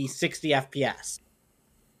in the 60 FPS.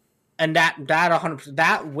 And that 100%,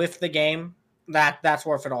 that with the game, that's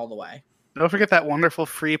worth it all the way. Don't forget that wonderful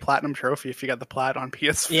free platinum trophy if you got the plat on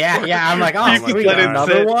PS4. Yeah. I'm like, oh, we got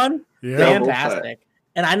another one? Yeah. Fantastic.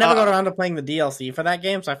 And I never got around to playing the DLC for that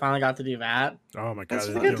game, so I finally got to do that. Oh my god, That's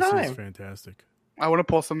the a good DLC is time. fantastic. I want to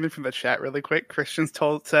pull something from the chat really quick. Christian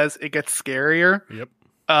says it gets scarier. Yep.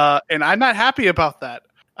 And I'm not happy about that.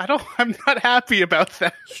 I'm not happy about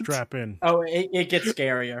that. Strap in. Oh, it gets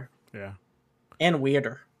scarier. Yeah. And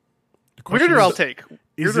weirder. Weirder I'll take.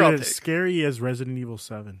 Is Weirder it I'll as take. scary as Resident Evil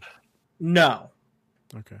 7? No.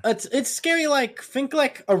 Okay. It's scary, like, think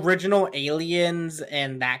like original Aliens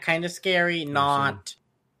and that kind of scary, not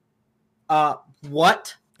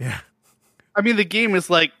what? Yeah. I mean, the game is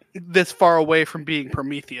like this far away from being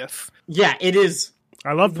Prometheus. Yeah, it is.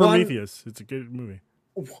 I love Prometheus. It's a good movie.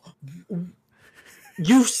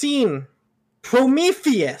 You've seen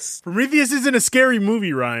Prometheus. Prometheus isn't a scary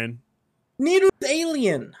movie, Ryan. Neither is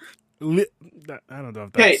Alien. I don't know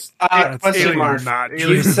if that's... Okay, question mark. Not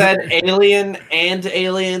You said Alien and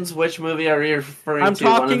Aliens. Which movie are you referring I'm to?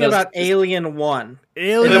 One of talking those- about Alien 1.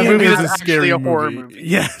 Alien movie is is a actually scary a horror movie. movie.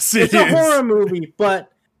 Yes, It's it a is. horror movie,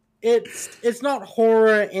 but it's not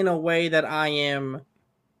horror in a way that I am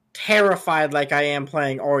terrified like I am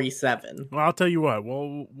playing RE7. Well, I'll tell you what.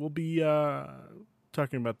 We'll be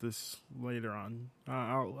talking about this later on.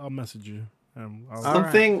 I'll message you.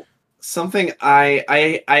 Something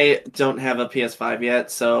I don't have a PS5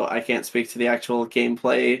 yet, so I can't speak to the actual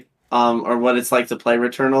gameplay or what it's like to play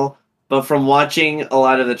Returnal. But from watching a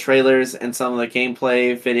lot of the trailers and some of the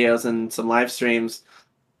gameplay videos and some live streams,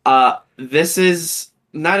 this is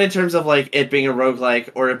not in terms of like it being a roguelike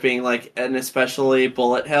or it being like an especially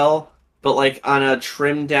bullet hell, but like on a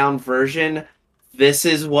trimmed down version, this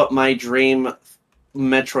is what my dream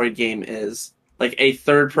Metroid game is. Like a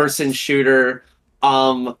third person shooter,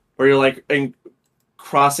 where you're like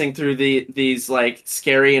crossing through these like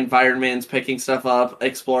scary environments, picking stuff up,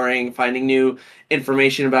 exploring, finding new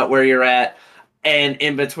information about where you're at, and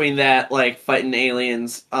in between that, like fighting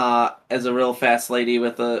aliens as a real fast lady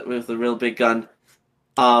with a real big gun.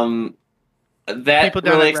 That People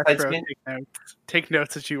down really at excites Retro, me. take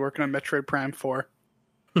notes that you're working on Metroid Prime 4.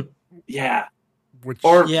 Yeah, Which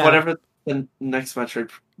or Yeah. whatever the next Metroid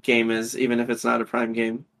game is, even if it's not a Prime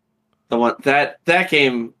game. The one that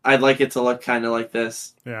game, I'd like it to look kind of like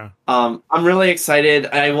this. yeah. I'm really excited.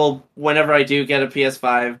 I will, whenever I do get a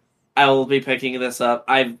PS5, I will be picking this up.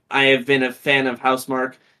 I have been a fan of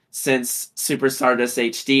Housemarque since Super Stardust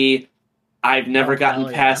HD. I've never gotten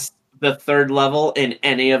hell yeah. past the third level in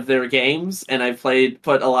any of their games, and I've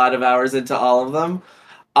put a lot of hours into all of them.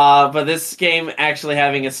 But this game actually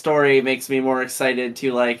having a story makes me more excited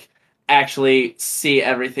to like actually see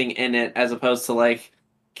everything in it, as opposed to like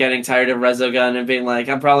getting tired of Resogun and being like,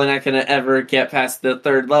 I'm probably not going to ever get past the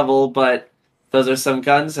third level, but those are some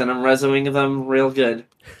guns, and I'm resoing them real good.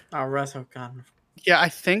 Oh, Resogun. Yeah, I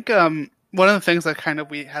think one of the things that kind of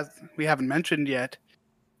we haven't mentioned yet,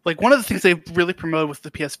 like one of the things they really promoted with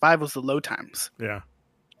the PS5 was the load times, Yeah.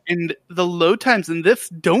 and the load times in this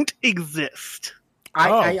don't exist.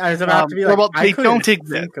 I was about to be like, well, I they couldn't don't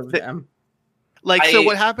exist. think of them. Like, so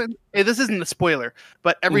what happened? Hey, this isn't a spoiler,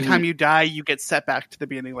 but every Mhm. time you die, you get set back to the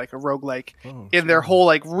beginning, like a roguelike. Oh, And their whole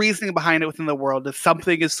like reasoning behind it within the world is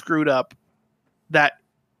something is screwed up that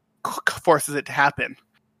forces it to happen.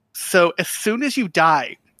 So as soon as you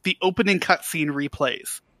die, the opening cutscene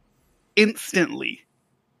replays instantly,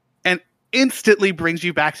 and instantly brings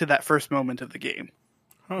you back to that first moment of the game.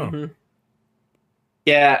 Huh. Mhm.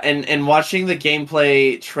 Yeah, and watching the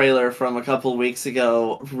gameplay trailer from a couple weeks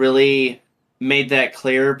ago really made that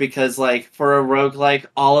clear, because like for a roguelike,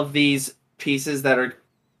 all of these pieces that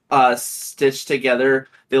are stitched together,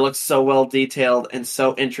 they look so well detailed and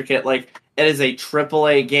so intricate. Like, it is a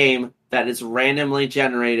AAA game that is randomly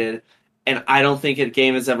generated, and I don't think a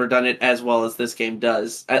game has ever done it as well as this game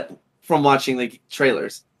does from watching the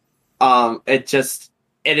trailers.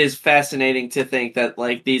 It is fascinating to think that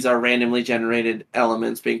like these are randomly generated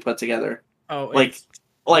elements being put together. Oh, Like it's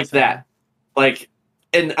like insane. that. Like,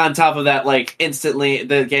 and on top of that, like instantly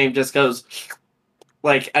the game just goes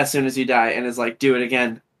like as soon as you die and is like, do it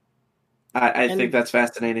again. I And- think that's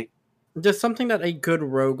fascinating. There's something that a good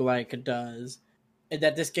roguelike does,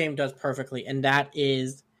 that this game does perfectly, and that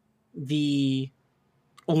is the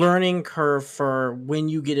learning curve for when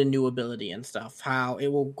you get a new ability and stuff. How it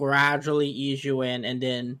will gradually ease you in and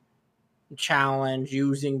then challenge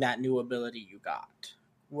using that new ability you got,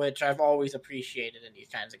 which I've always appreciated in these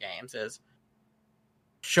kinds of games. Is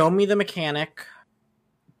show me the mechanic,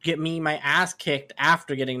 get me my ass kicked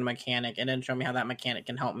after getting the mechanic, and then show me how that mechanic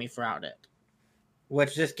can help me throughout it,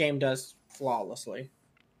 which this game does flawlessly.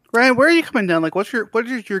 Ryan, where are you coming down? Like, what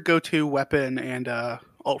is your go-to weapon and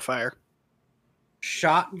alt fire?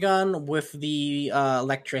 Shotgun with the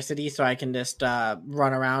electricity, so I can just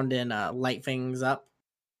run around and light things up.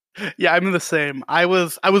 Yeah, I'm the same. I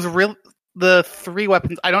was real. The three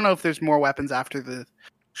weapons. I don't know if there's more weapons after the There are.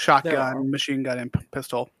 shotgun, machine gun, and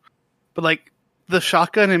pistol, but like the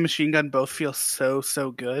shotgun and machine gun both feel so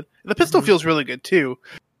good. The pistol Mhm. feels really good too.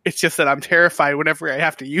 It's just that I'm terrified whenever I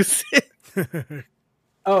have to use it.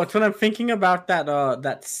 Oh, it's when I'm thinking about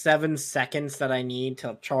that 7 seconds that I need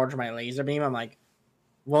to charge my laser beam. I'm like,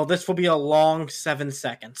 well, this will be a long 7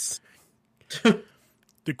 seconds.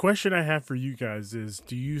 The question I have for you guys is,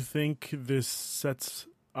 do you think this sets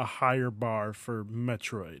a higher bar for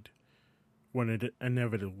Metroid when it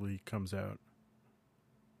inevitably comes out?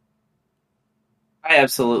 I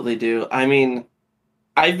absolutely do. I mean,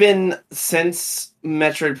 I've been, since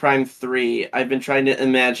Metroid Prime 3, I've been trying to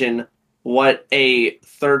imagine what a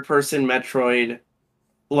third-person Metroid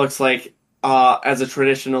looks like as a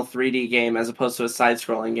traditional 3D game as opposed to a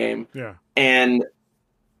side-scrolling game. Yeah. And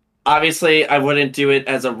obviously, I wouldn't do it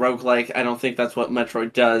as a roguelike. I don't think that's what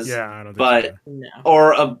Metroid does. Yeah, I don't think But so. No.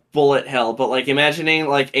 or a bullet hell. But like imagining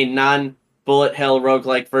like a non-bullet hell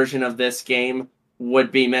roguelike version of this game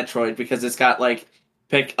would be Metroid, because it's got like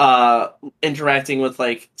interacting with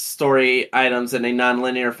like story items in a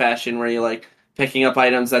non-linear fashion, where you like picking up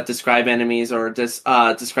items that describe enemies or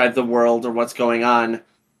describe the world or what's going on.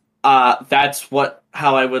 That's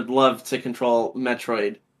how I would love to control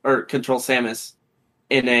Metroid, or control Samus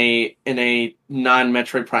in a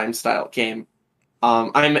non-Metroid Prime style game.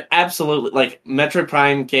 I'm absolutely, like, Metroid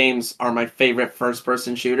Prime games are my favorite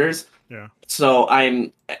first-person shooters. Yeah. So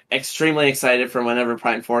I'm extremely excited for whenever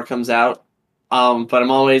Prime 4 comes out. But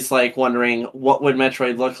I'm always like wondering, what would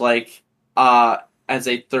Metroid look like as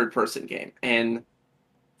a third-person game? And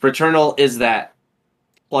Returnal is that.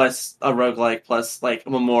 plus a roguelike plus like a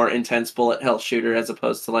more intense bullet hell shooter as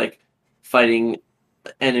opposed to like fighting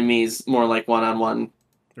enemies more like one-on-one.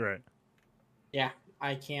 Right. Yeah,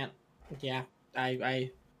 I can't. Yeah,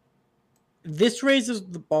 I this raises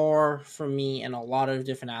the bar for me in a lot of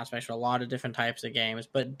different aspects for a lot of different types of games,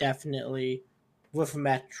 but definitely with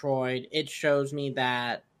Metroid, it shows me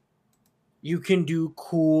that you can do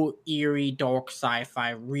cool, eerie, dark sci-fi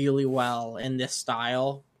really well in this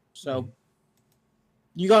style. So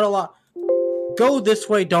you got a lot. Go this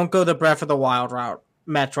way, don't go the Breath of the Wild route,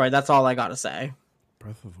 Metroid. That's all I gotta say.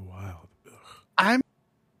 Breath of the Wild.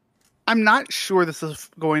 I'm not sure this is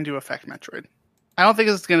going to affect Metroid. I don't think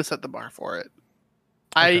it's going to set the bar for it.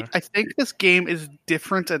 Okay. I think this game is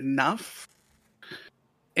different enough,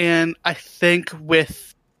 and I think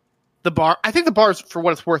with the bar, I think the bar is, for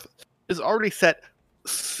what it's worth, is already set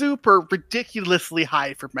super ridiculously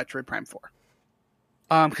high for Metroid Prime 4.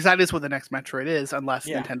 Because that is what the next Metroid is, unless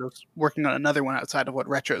Nintendo's working on another one outside of what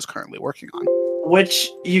Retro is currently working on. Which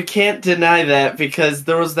you can't deny that, because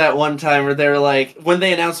there was that one time where they were like, when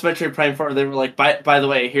they announced Metroid Prime 4, they were like, by the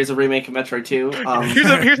way, here's a remake of Metroid 2.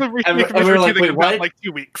 Here's a remake of and we were Metroid like, 2 that wait, came out what? in like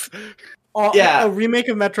 2 weeks. Yeah. A remake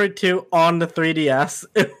of Metroid 2 on the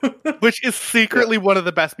 3DS. Which is secretly one of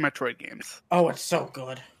the best Metroid games. Oh, it's so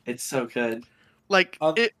good. It's so good. Like,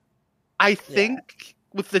 I think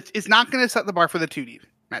it's not going to set the bar for the 2D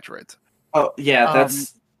Metroids. Oh, yeah,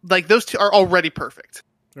 that's... like, those two are already perfect.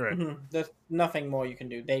 Right. Mm-hmm. There's nothing more you can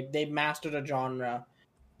do. They mastered a genre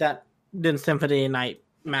that then Symphony Night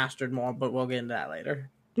mastered more, but we'll get into that later.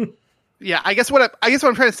 Yeah, I guess what I'm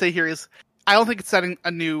trying to say here is I don't think it's setting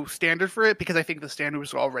a new standard for it, because I think the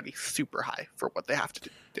standards are already super high for what they have to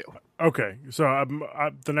do. Okay, so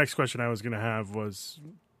the next question I was going to have was,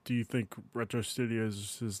 do you think Retro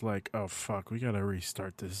Studios is like, oh fuck, we got to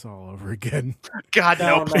restart this all over again? God,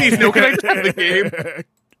 no, please, no, can I have the game?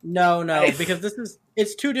 No, because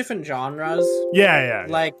it's two different genres. Yeah.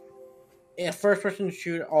 Like, first person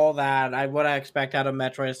shoot, all that. What I expect out of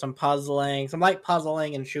Metroid is some puzzling, some light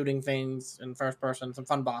puzzling and shooting things in first person, some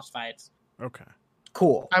fun boss fights. Okay.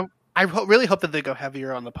 Cool. I really hope that they go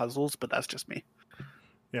heavier on the puzzles, but that's just me.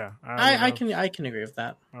 Yeah. I can agree with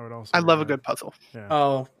that. I would also. I love a good puzzle. Yeah.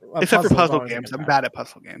 Oh, except for puzzle games. I'm bad at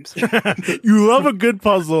puzzle games. You love a good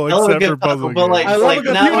puzzle, except for puzzle games. But like, I love a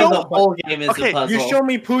good not when puzzle, the whole game is okay, a puzzle. You show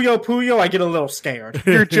me Puyo, I get a little scared.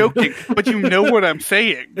 You're joking, but you know what I'm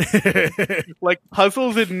saying. Like,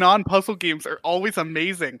 puzzles in non-puzzle games are always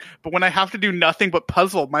amazing, but when I have to do nothing but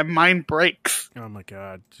puzzle, my mind breaks. Oh my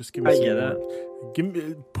god! Just give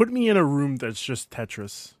me. Put me in a room that's just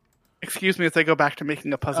Tetris. Excuse me as I go back to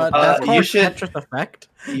making a puzzle. That's you should Tetris Effect.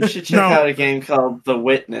 You should check out a game called The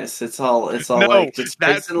Witness. It's all like just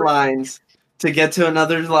tracing lines to get to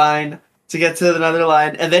another line,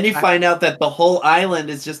 and then you find out that the whole island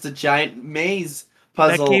is just a giant maze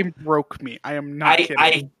puzzle. That game broke me. I am not kidding.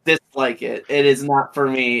 I dislike it. It is not for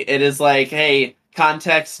me. It is like, hey,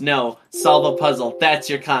 context, no. Solve a puzzle. That's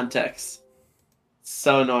your context.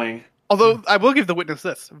 So annoying. Although, I will give The Witness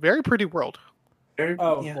this. Very pretty world.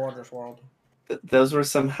 Borders World. Those were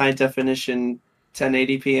some high definition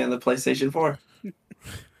 1080p on the PlayStation 4.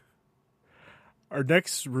 Our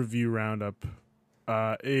next review roundup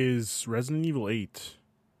is Resident Evil 8.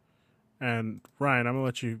 And Ryan, I'm going to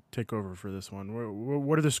let you take over for this one.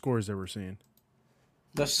 What are the scores that we're seeing?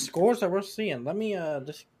 The scores that we're seeing. Let me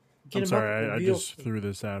just get I'm sorry, I just threw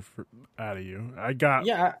this out of you. I got...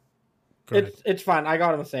 Yeah, it's fine. I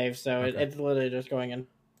got them saved, so okay. it's literally just going in.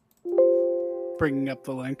 Bringing up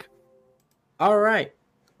the link. All right.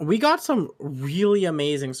 We got some really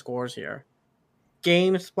amazing scores here.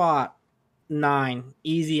 GameSpot, 9.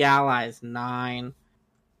 Easy Allies, 9.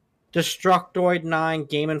 Destructoid, 9.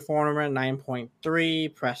 Game Informer,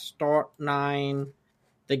 9.3. Press Start, 9.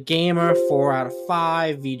 The Gamer, 4 out of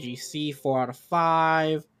 5. VGC, 4 out of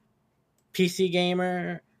 5. PC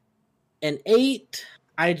Gamer, an 8.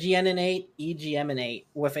 IGN an 8, EGM an 8,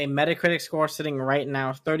 with a Metacritic score sitting right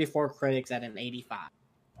now 34 critics at an 85.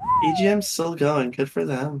 EGM's still going. Good for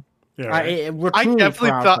them. Yeah, right. We're truly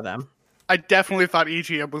proud for them. I definitely thought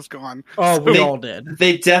EGM was gone. Oh, we all did.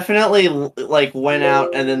 They definitely went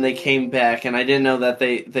out and then they came back, and I didn't know that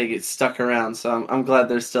they stuck around. So I'm glad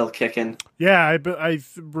they're still kicking. Yeah, I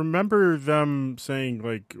remember them saying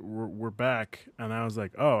like we're back, and I was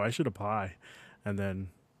like, oh, I should apply, and then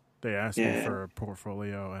they asked me for a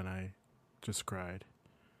portfolio, and I just cried.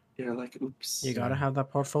 You're like, oops. You gotta have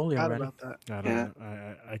that portfolio ready. About that. I don't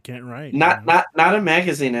know. I can't write. Not a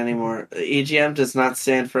magazine anymore. EGM does not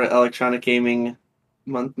stand for Electronic Gaming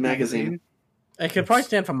Month magazine. It could probably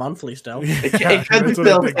stand for monthly still. It could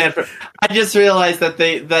still stand for. I just realized that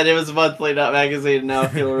it was monthly, not magazine. Now I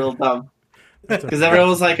feel real dumb because everyone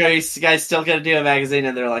was like, "Are you guys still gonna do a magazine?"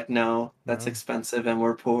 And they're like, "No, that's expensive, and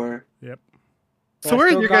we're poor." Yep. So where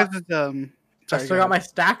are your guys' I still got my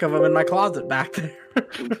stack of them in my closet back there.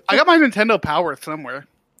 I got my Nintendo Power somewhere.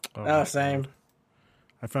 Oh, same.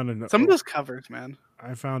 I found some of those covers, man.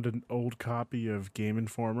 I found an old copy of Game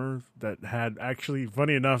Informer that had actually,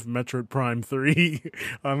 funny enough, Metroid Prime 3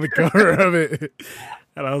 on the cover of it.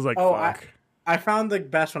 And I was like, fuck. I found the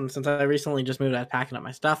best one since I recently just moved out packing up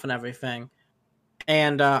my stuff and everything.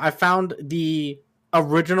 And I found the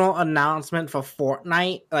original announcement for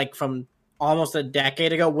Fortnite, like from almost a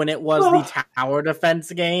decade ago when it was the tower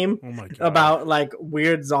defense game about like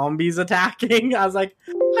weird zombies attacking. I was like,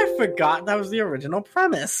 I forgot that was the original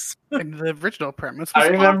premise. And the original premise was I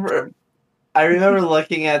remember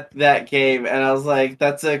looking at that game and I was like,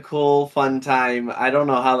 that's a cool, fun time. I don't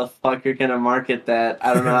know how the fuck you're gonna market that.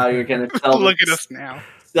 I don't know how you're gonna sell Look at us now.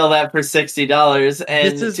 Sell that for $60.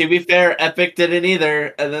 And to be fair, Epic didn't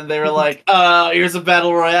either. And then they were like, here's a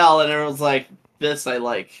battle royale, and everyone's like, this I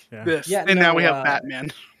like. Yeah. This. Yeah, and now we have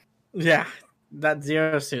Batman. Yeah, that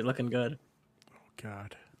Zero Suit looking good. Oh,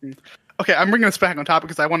 God. Okay, I'm bringing us back on topic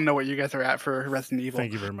because I want to know what you guys are at for Resident Evil.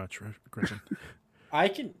 Thank you very much, Griffin.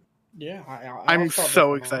 I'm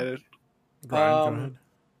so excited. Brian,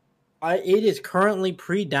 go ahead. It is currently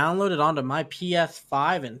pre-downloaded onto my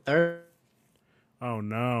PS5 and third. Oh,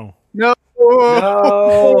 no. No!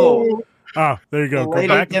 No! Oh, there you go. Go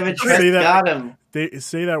back. Say that. Got him.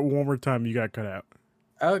 Say that one more time. You got cut out.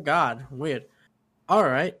 Oh, God. Weird. All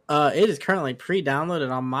right. It is currently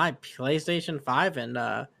pre-downloaded on my PlayStation 5, and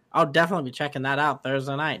I'll definitely be checking that out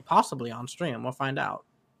Thursday night, possibly on stream. We'll find out.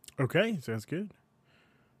 Okay. Sounds good.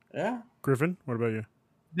 Yeah. Griffin, what about you?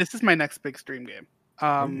 This is my next big stream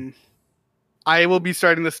game. I will be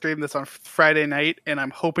starting the stream this on Friday night, and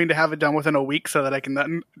I'm hoping to have it done within a week so that I can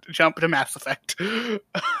then jump to Mass Effect.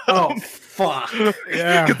 Oh, fuck.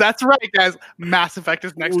 Yeah. Because that's right, guys. Mass Effect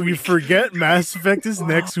is next week. You forget Mass Effect is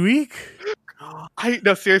next week?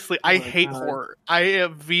 No, seriously, I hate horror. I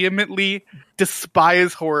vehemently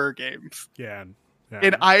despise horror games. Yeah.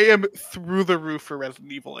 And I am through the roof for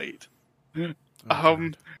Resident Evil 8.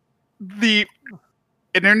 The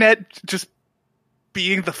internet just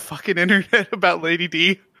being the fucking internet about Lady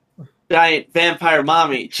D. Giant vampire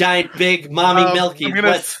mommy. Giant big mommy Milky.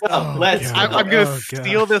 Let's go. I'm going to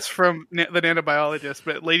steal this from the nanobiologist,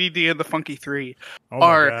 but Lady D and the Funky 3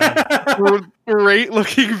 are great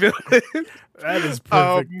looking villains. That is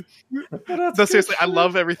perfect. No, seriously, I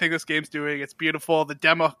love everything this game's doing. It's beautiful. The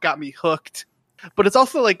demo got me hooked. But it's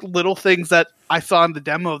also like little things that I saw in the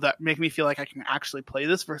demo that make me feel like I can actually play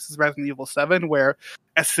this versus Resident Evil 7, where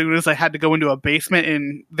as soon as I had to go into a basement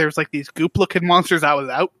and there's like these goop-looking monsters, I was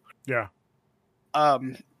out. Yeah.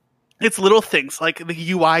 It's little things like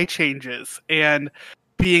the UI changes and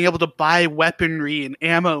being able to buy weaponry and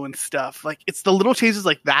ammo and stuff. Like, it's the little changes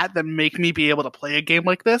like that that make me be able to play a game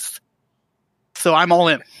like this. So I'm all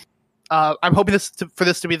in. I'm hoping for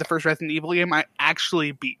this to be the first Resident Evil game I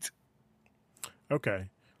actually beat. Okay,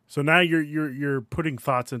 so now you're putting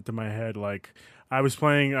thoughts into my head. Like, I was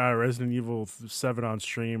playing Resident Evil 7 on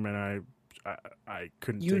stream, and I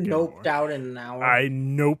couldn't. You noped out in an hour. I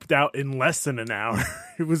noped out in less than an hour.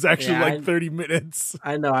 It was actually 30 minutes.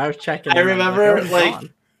 I know. I was checking. I remember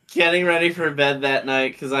getting ready for bed that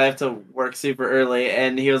night because I have to work super early,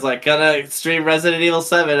 and he was like, "Gonna stream Resident Evil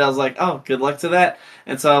 7." I was like, "Oh, good luck to that."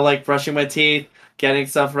 And so I'm like brushing my teeth, getting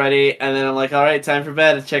stuff ready, and then I'm like, "All right, time for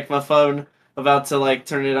bed." I check my phone. About to like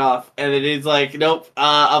turn it off, and then he's like, "Nope,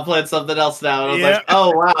 I'm playing something else now." And I was like,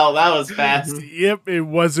 "Oh wow, that was fast." Yep, it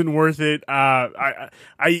wasn't worth it. I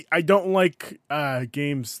don't like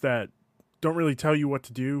games that don't really tell you what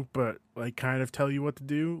to do, but like kind of tell you what to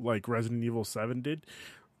do, like Resident Evil 7 did.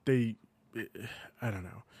 I don't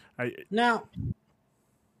know. Now,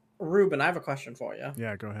 Ruben, I have a question for you.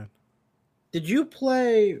 Yeah, go ahead. Did you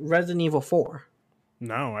play Resident Evil 4?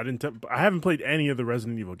 No, I didn't. I haven't played any of the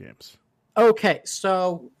Resident Evil games. Okay,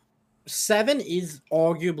 so 7 is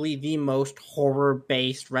arguably the most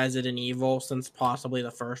horror-based Resident Evil since possibly the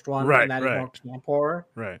first one. Right, and that is more camp horror.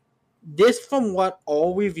 Right. This, from what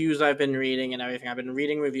all reviews I've been reading and everything, I've been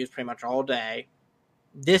reading reviews pretty much all day.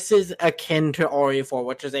 This is akin to RE4,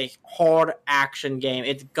 which is a hard action game.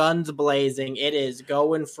 It's guns blazing. It is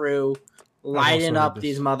going through, lighting up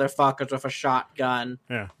these motherfuckers with a shotgun.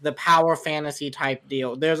 Yeah. The power fantasy type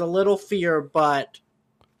deal. There's a little fear, but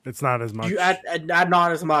it's not as much.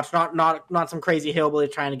 Not as much. Not some crazy hillbilly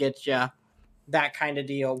trying to get you. That kind of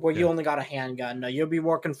deal where you only got a handgun. No, you'll be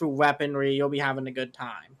working through weaponry. You'll be having a good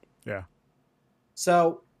time. Yeah.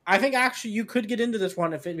 So I think actually you could get into this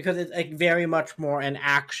one because it's like very much more an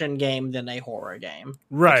action game than a horror game.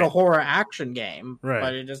 Right. It's a horror action game, Right.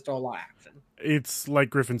 but it's just a lot of action. It's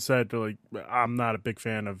like Griffin said, like, I'm not a big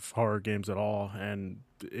fan of horror games at all, and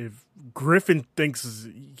if Griffin thinks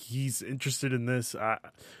he's interested in this,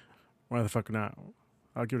 why the fuck not?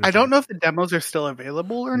 I'll give it. I don't know if the demos are still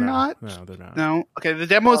available or not. No, they're not. No. Okay, the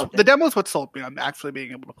demos. The demos what sold me on actually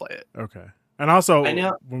being able to play it. Okay. And also, I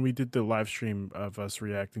know. when we did the live stream of us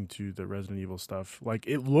reacting to the Resident Evil stuff, like,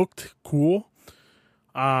 it looked cool.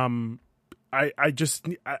 I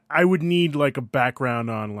would need like a background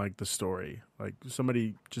on like the story. Like,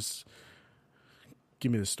 somebody just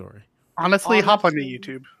give me the story. Honestly, hop onto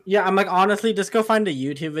YouTube. Yeah, I'm like, honestly, just go find a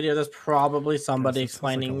YouTube video. There's probably somebody This sounds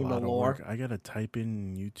like explaining a the lot of lore. work. I gotta type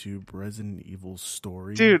in YouTube Resident Evil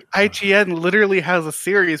story. Dude, IGN literally has a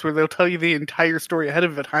series where they'll tell you the entire story ahead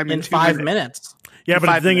of time In 5 minutes. Yeah, but the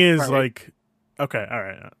 5 thing minutes, is, probably. like, okay, all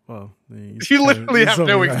right. Well, You literally have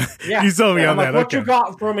no Yeah. You sold me on I'm like, that. what Okay. you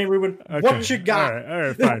got for me, Ruben? Okay. What you got? All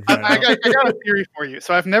right, fine. I got a theory for you.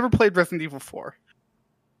 So I've never played Resident Evil 4.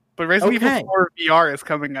 But Resident Okay. Evil 4 VR is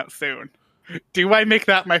coming out soon. Do I make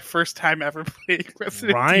that my first time ever playing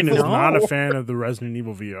Resident Ryan Evil? is not a No. fan of the Resident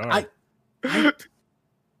Evil VR. I-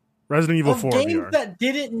 Resident Evil Of 4 games VR. that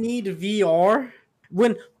didn't need VR.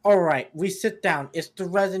 When, all right, we sit down. It's the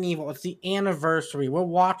Resident Evil. It's the anniversary. We're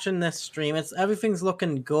watching this stream. Everything's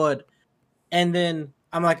looking good. And then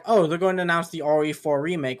I'm like, oh, they're going to announce the RE4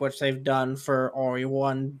 remake, which they've done for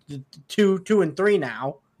RE1, 2, and 3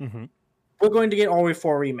 now. Mhm. We're going to get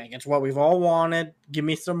RE4 remake. It's what we've all wanted. Give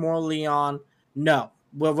me some more Leon. No.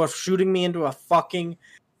 We're shooting me into a fucking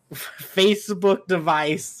Facebook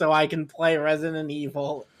device so I can play Resident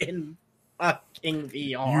Evil in fucking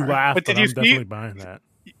VR. You laugh, But but did you I'm see- definitely buying that.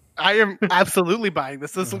 I am absolutely buying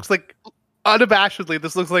this. This looks like, unabashedly,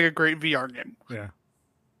 this looks like a great VR game. Yeah.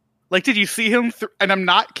 Like, did you see him? And I'm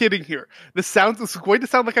not kidding here. This is going to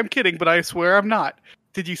sound like I'm kidding, but I swear I'm not.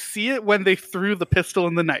 Did you see it when they threw the pistol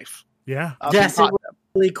and the knife? Yeah. Yes, from it was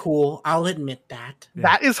really cool. I'll admit that. Yeah.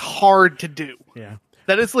 That is hard to do. Yeah.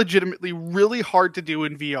 That is legitimately really hard to do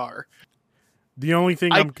in VR. The only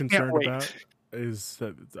thing I I'm can't concerned wait. about is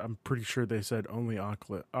that I'm pretty sure they said only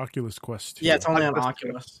Oculus Quest 2. Yeah, it's only on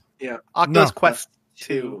Oculus. Oculus. Oculus No. Quest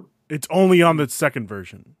 2. It's only on the second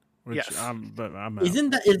version. Which Yes. I'm out.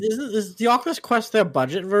 Is the Oculus Quest their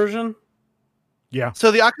budget version? Yeah.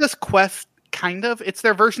 So the Oculus Quest, kind of, it's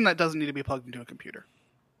their version that doesn't need to be plugged into a computer.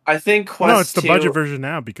 I think Quest No, it's the 2, budget version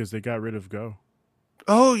now because they got rid of Go.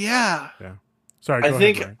 Oh, yeah. Sorry, I go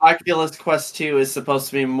think ahead, Ryan. Oculus Quest 2 is supposed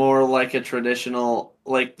to be more like a traditional,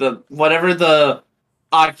 like whatever the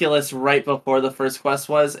Oculus right before the first Quest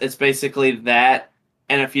was, it's basically that.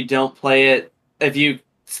 And if you don't play it, if you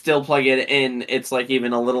still plug it in, it's like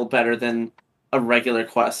even a little better than a regular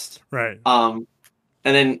Quest. Right. And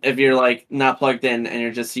then if you're like not plugged in and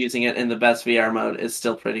you're just using it in the best VR mode, it's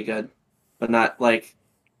still pretty good, but not like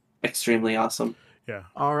extremely awesome. Yeah.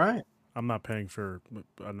 All right. I'm not paying for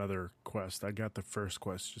another Quest. I got the first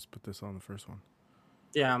Quest. Just put this on the first one.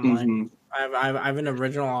 Yeah, I'm like, Mhm. I have an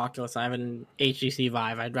original Oculus. I have an HTC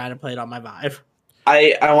Vive. I'd rather play it on my Vive.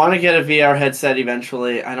 I want to get a VR headset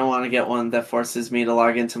eventually. I don't want to get one that forces me to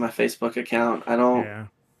log into my Facebook account. I don't Yeah.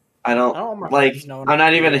 want my like. friends knowing I'm not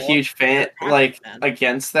what even a to do. huge fan like Man.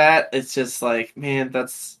 against that. It's just like, man,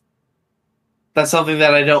 that's something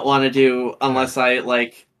that I don't want to do unless I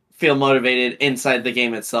like feel motivated inside the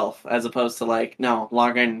game itself, as opposed to like, no,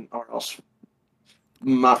 log in or else For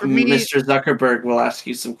me- Mr. Zuckerberg will ask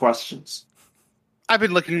you some questions. I've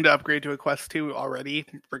been looking to upgrade to a Quest 2 already,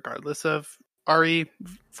 regardless of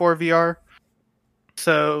RE4 VR.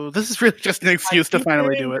 So this is really just an excuse to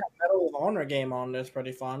finally do it. Medal of Honor game on this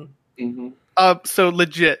pretty fun. Hmm. So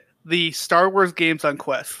legit, the Star Wars games on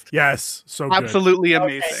Quest, Yes. So good. absolutely Okay,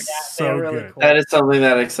 amazing. yeah, So they're really good. cool. That is something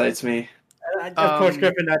that excites me. Of course, Um,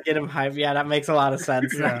 Griffin not get him hype. Yeah, that makes a lot of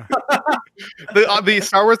sense. Yeah. The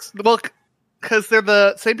Star Wars, well, because they're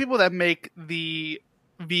the same people that make the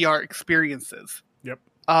VR experiences. Yep.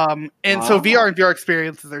 And so Wow. VR and VR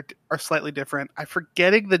experiences are slightly different. I'm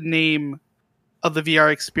forgetting the name of the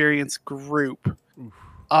VR experience group. Oof.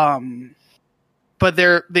 But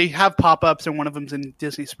they have pop-ups, and one of them's in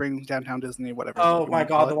Disney Springs, downtown Disney, whatever. Oh you my wanna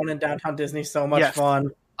call god, the it. one in downtown Disney, so much Yes.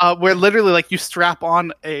 fun. Where literally, like, you strap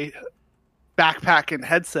on a backpack and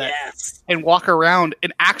headset Yes. and walk around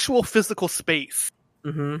an actual physical space,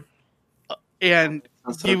 Mm-hmm. and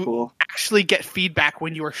That's so you cool. actually get feedback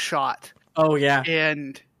when you are shot, Oh yeah.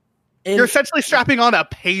 and And, you're essentially strapping on a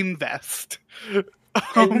pain vest. and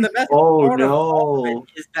the best Oh, part of all of no.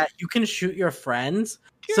 it is that you can shoot your friends,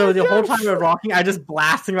 So the whole time we're rocking, I just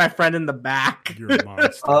blasting my friend in the back. You're a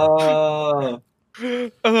monster. Oh,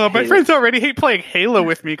 My friends already hate playing Halo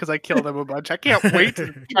with me because I kill them a bunch. I can't wait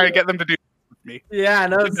to try to get them to do this with me. Yeah, I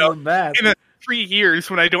know it's the best. In 3 years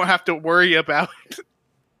when I don't have to worry about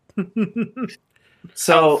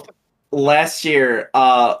so last year,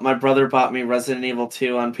 my brother bought me Resident Evil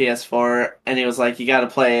 2 on PS4, and he was like, "You got to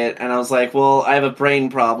play it." And I was like, "Well, I have a brain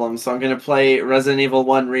problem, so I'm going to play Resident Evil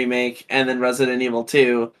 1 remake and then Resident Evil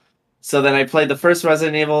 2." So then I played the first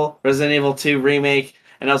Resident Evil 2 remake,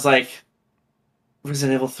 and I was like,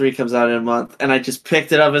 Resident Evil 3 comes out in a month, and I just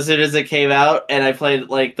picked it up as soon as it came out, and I played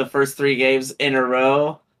like the first 3 games in a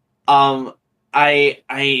row. I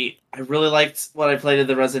really liked what I played in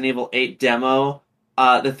the Resident Evil 8 demo.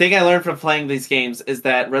 The thing I learned from playing these games is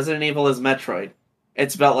that Resident Evil is Metroid.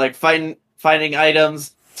 It's about like finding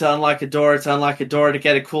items to unlock a door, to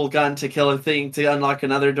get a cool gun, to kill a thing, to unlock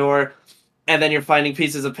another door, and then you're finding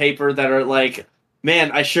pieces of paper that are like,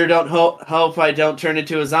 man, I sure don't hope I don't turn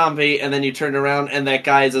into a zombie, and then you turn around and that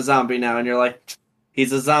guy is a zombie now, and you're like,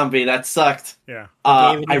 he's a zombie, that sucked. Yeah.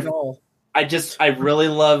 I really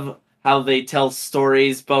love how they tell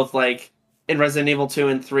stories, both like in Resident Evil 2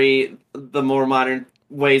 and 3, the more modern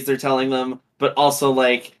ways they're telling them, but also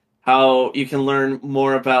like how you can learn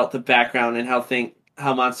more about the background and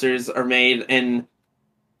how monsters are made, and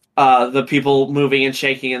the people moving and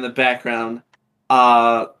shaking in the background.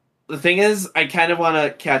 The thing is, I kind of want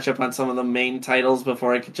to catch up on some of the main titles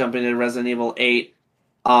before I could jump into Resident Evil 8.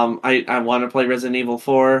 I want to play Resident Evil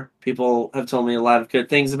 4. People have told me a lot of good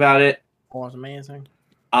things about it. Oh, it's amazing.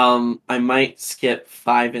 I might skip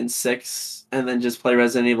 5 and 6 and then just play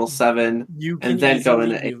Resident Evil 7 and then go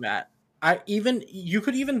into 8. That. You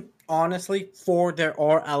could even honestly, there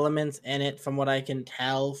are elements in it from what I can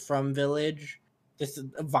tell from Village.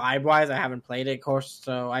 Just vibe wise, I haven't played it, of course,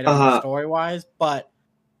 so I don't know story wise, but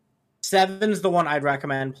 7's the one I'd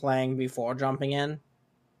recommend playing before jumping in,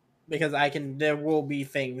 because there will be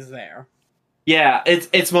things there. Yeah,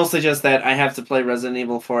 it's mostly just that I have to play Resident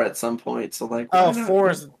Evil 4 at some point. So like, 4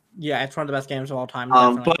 is it's one of the best games of all time.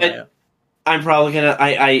 But I'm probably gonna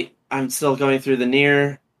I'm still going through the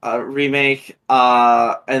Nier remake,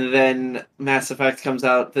 and then Mass Effect comes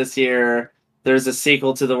out this year. There's a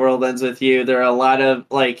sequel to The World Ends With You. There are a lot of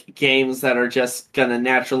like games that are just gonna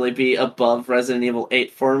naturally be above Resident Evil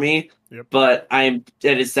 8 for me. Yep. But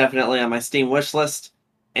it is definitely on my Steam wish list.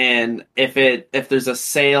 And if there's a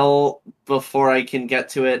sale before I can get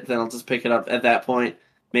to it, then I'll just pick it up at that point.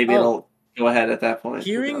 Maybe it'll go ahead at that point.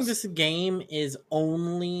 Hearing this game is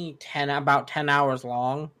only about 10 hours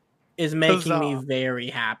long is making me very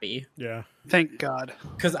happy. Yeah. Thank God.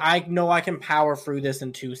 Because I know I can power through this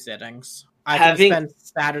in 2 sittings. I can spend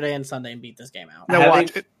Saturday and Sunday and beat this game out. Now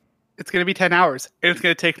watch it. It's going to be 10 hours, and it's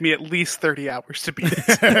going to take me at least 30 hours to beat it.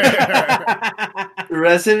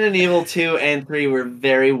 Resident Evil 2 and 3 were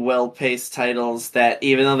very well-paced titles that,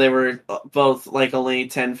 even though they were both like only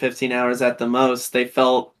 10, 15 hours at the most, they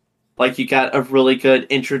felt like you got a really good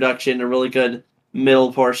introduction, a really good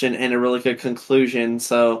middle portion, and a really good conclusion.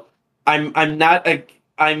 So I'm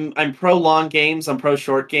pro long games, I'm pro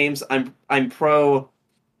short games, I'm pro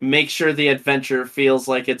make sure the adventure feels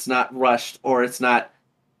like it's not rushed or it's not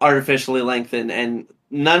artificially lengthened, and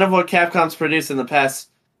none of what Capcom's produced in the past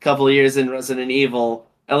couple of years in Resident Evil,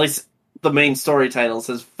 at least the main story titles,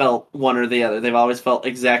 has felt one or the other. They've always felt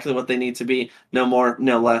exactly what they need to be, no more,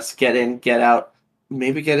 no less. Get in, get out,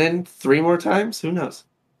 maybe get in 3 more times, who knows?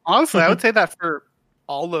 Honestly, I would say that for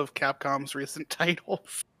all of Capcom's recent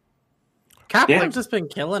titles. Capcom's just been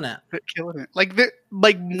killing it. Like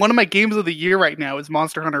one of my games of the year right now is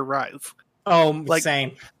Monster Hunter Rise. Oh,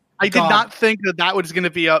 same. I did not think that was going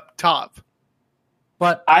to be up top.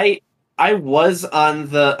 But I was on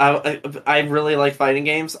the... I really like fighting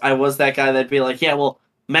games. I was that guy that'd be like, yeah, well,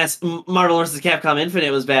 Marvel vs. Capcom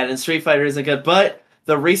Infinite was bad and Street Fighter isn't good. But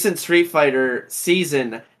the recent Street Fighter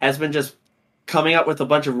season has been just coming up with a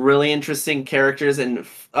bunch of really interesting characters and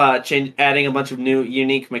adding a bunch of new,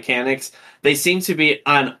 unique mechanics. They seem to be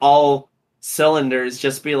on all cylinders,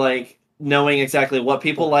 just be like knowing exactly what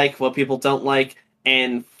people like, what people don't like,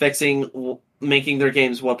 and making their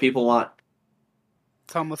games what people want.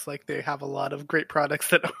 It's almost like they have a lot of great products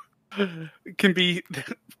that can be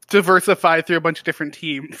diversified through a bunch of different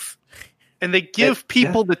teams. And they give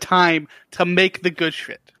people the time to make the good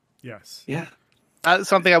shit. Yes. Yeah. That's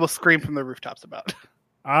something I will scream from the rooftops about.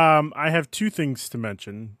 I have 2 things to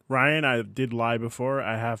mention. Ryan, I did lie before.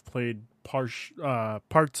 I have played parts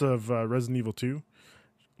of Resident Evil 2.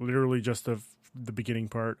 Literally just the beginning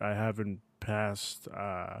part. I haven't passed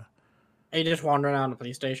Are you just wandering around the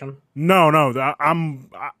PlayStation? No.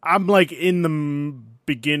 I'm like in the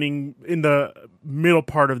beginning, in the middle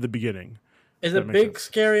part of the beginning. Is a big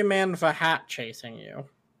scary man with a hat chasing you?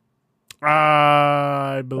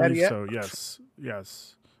 I believe so.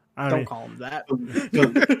 Yes. Don't call him that.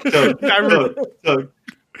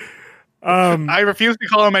 I refuse to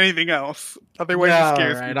call him anything else. Otherwise, he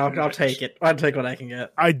scares me. I'll take it. I'll take what I can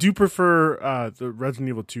get. I do prefer the Resident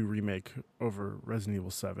Evil 2 remake over Resident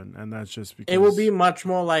Evil 7, and that's just because it will be much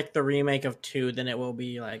more like the remake of 2 than it will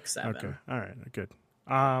be like 7. Okay, all right, good.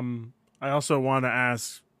 I also want to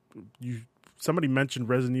ask you. Somebody mentioned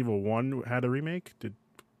Resident Evil 1 had a remake.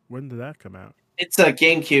 When did that come out? It's a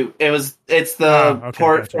GameCube. It's the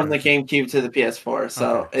port from the GameCube to the PS4.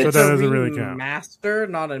 So it's that doesn't really count. Remaster,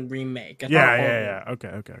 not a remake. Yeah.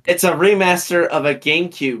 Okay. It's a remaster of a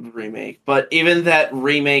GameCube remake, but even that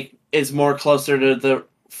remake is more closer to the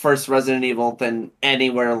first Resident Evil than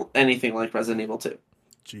anything like Resident Evil 2.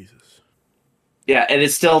 Jesus. Yeah, it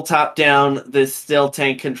is still top down. There's still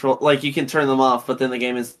tank control. Like, you can turn them off, but then the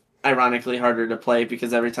game is ironically harder to play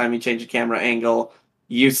because every time you change a camera angle,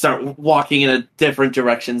 you start walking in different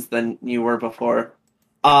directions than you were before.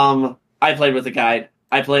 I played with a guide.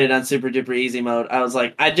 I played it on super duper easy mode. I was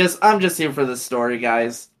like, I'm just here for the story,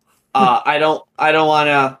 guys. I don't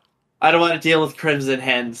want to deal with Crimson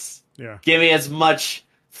Hens. Yeah. Give me as much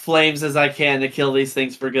flames as I can to kill these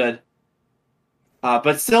things for good.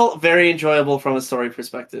 But still very enjoyable from a story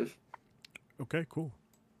perspective. Okay, cool.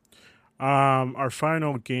 Our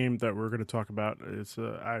final game that we're going to talk about is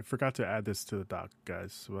I forgot to add this to the doc,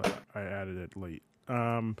 guys. So I added it late.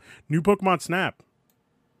 New Pokemon Snap.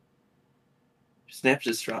 Snap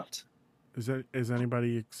just dropped. Is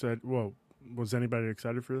anybody excited? Well, was anybody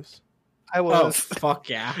excited for this? I was. Oh, fuck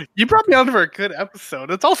yeah. You brought me on for a good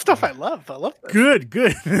episode. It's all stuff I love. I love this. Good.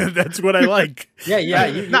 That's what I like. Yeah.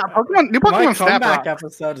 New Pokemon Snap comeback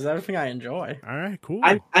episode is everything I enjoy. All right, cool.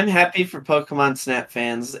 I'm happy for Pokemon Snap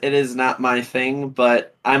fans. It is not my thing,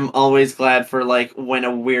 but I'm always glad for like when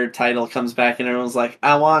a weird title comes back and everyone's like,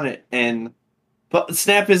 I want it. But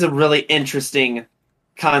Snap is a really interesting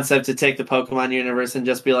concept to take the Pokemon universe and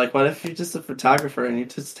just be like, what if you're just a photographer and you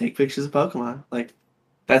just take pictures of Pokemon? Like,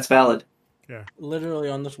 that's valid. Yeah. Literally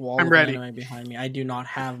on this wall I'm ready. anime behind me, I do not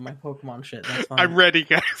have my Pokemon shit. That's fine. I'm ready,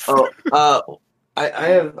 guys. I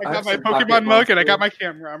got my Pokemon mug and I got my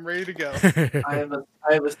camera. I'm ready to go. I have a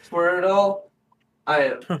Squirtle.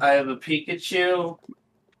 I have a Pikachu.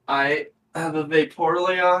 I have a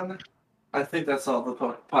Vaporeon. I think that's all the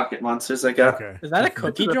pocket monsters I got. Okay. Is that a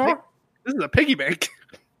cookie jar? This is a piggy bank.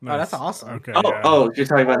 Nice. Oh, that's awesome. Okay. You're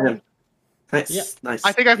talking about him. Nice. Yeah. Nice.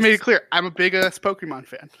 I think I've made it clear. I'm a big Pokemon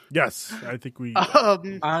fan. Yes, I think we. I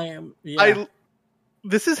am. Yeah.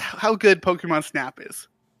 This is how good Pokemon Snap is.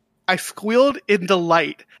 I squealed in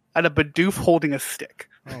delight at a Bidoof holding a stick.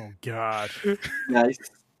 Oh God! Nice.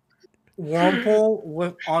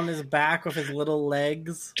 Wurmple on his back with his little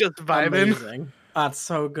legs, just vibing. Amazing. That's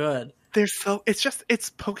so good. It's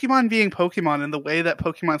Pokemon being Pokemon in the way that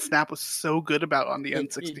Pokemon Snap was so good about on the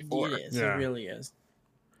N64. It really is.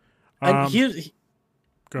 Go And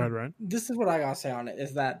ahead, Ryan. this is what I gotta say on it,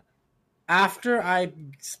 is that after I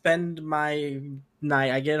spend my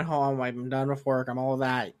night, I get home, I'm done with work, I'm all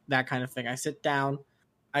that kind of thing. I sit down,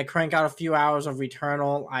 I crank out a few hours of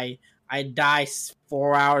Returnal, I die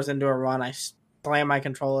 4 hours into a run, I slam my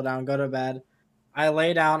controller down, go to bed. I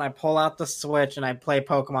lay down, I pull out the Switch, and I play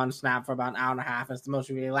Pokemon Snap for about an hour and a half. It's the most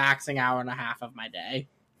relaxing hour and a half of my day.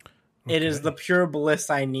 Okay. It is the pure bliss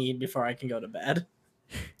I need before I can go to bed.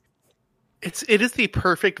 It is the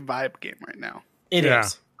perfect vibe game right now. It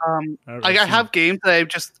is. I have games that I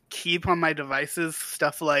just keep on my devices,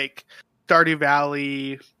 stuff like Stardew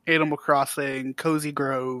Valley, Animal Crossing, Cozy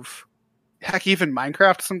Grove, heck, even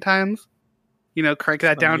Minecraft sometimes. Crank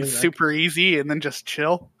that down super easy and then just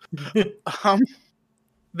chill.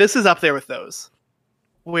 This is up there with those,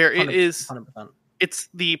 where it is. 100%. It's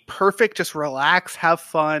the perfect, just relax, have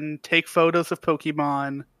fun, take photos of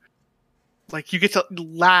Pokemon. Like, you get to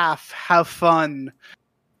laugh, have fun.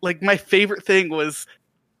 Like, my favorite thing was,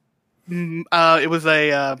 it was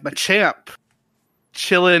a Machamp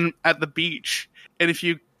chilling at the beach, and if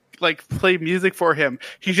you play music for him,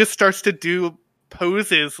 he just starts to do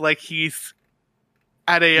poses like he's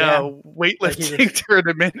at a weightlifting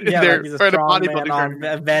tournament. He's a bodybuilding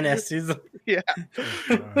on Venice.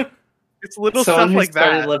 It's little stuff like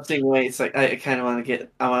that. Lifting weights, I kind of want to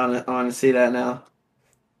I want to see that now.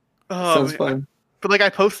 Sounds fun. But I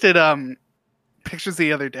posted pictures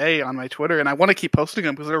the other day on my Twitter, and I want to keep posting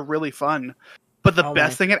them because they're really fun. But the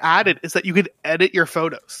best thing it added is that you could edit your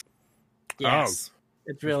photos. Yes.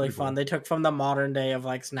 It's really pretty fun. cool. They took from the modern day of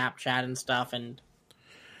like Snapchat and stuff, and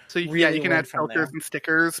So yeah, really you can went add from filters there. and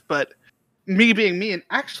stickers, but me being me and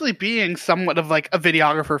actually being somewhat of like a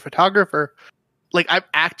videographer, photographer, like I'm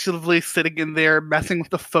actively sitting in there messing with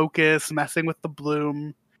the focus, messing with the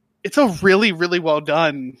bloom. It's a really, really well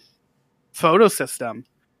done photo system.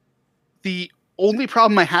 The only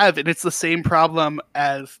problem I have, and it's the same problem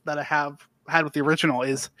as that I have had with the original,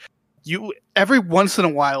 is you every once in a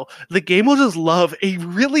while the game will just love a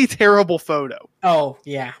really terrible photo. oh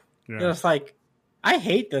yeah, Yeah. it's like I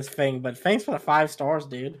hate this thing, but thanks for the 5 stars,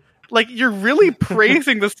 dude. Like you're really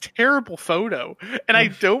praising this terrible photo, and I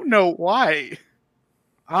don't know why.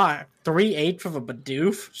 3/8 of a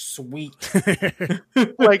Bidoof, sweet.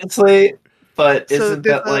 Like Honestly, but So isn't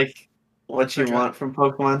there's that like what you Okay. want from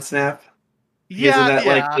Pokemon Snap? Isn't yeah, that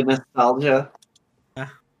yeah. like the nostalgia?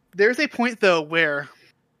 There's a point though where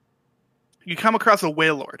you come across a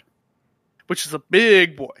Wailord, which is a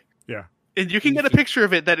big boy. Yeah. And you can get a picture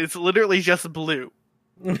of it that is literally just blue.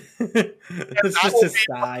 It's That just will his be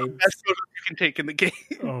side. the best photo you can take in the game.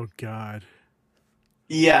 Oh God.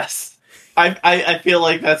 Yes. I feel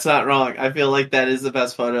like that's not wrong. I feel like that is the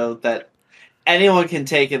best photo that anyone can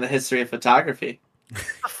take in the history of photography.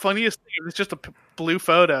 The funniest thing is just a blue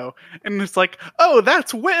photo, and it's like, oh,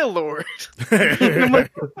 that's Wailord. And I'm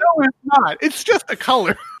like, no, it's not. It's just a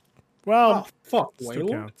color. Well, Oh fuck, still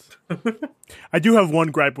Wailord. counts. I do have one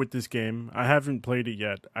gripe with this game. I haven't played it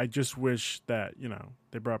yet. I just wish that,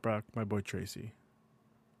 they brought back my boy Tracy.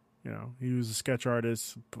 He was a sketch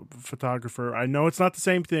artist, photographer. I know it's not the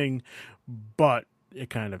same thing, but it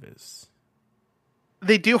kind of is.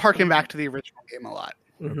 They do harken back to the original game a lot.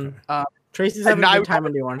 Okay. Tracy's having And a I- good time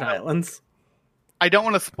in the Orange Islands. I don't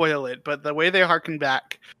want to spoil it, but the way they harken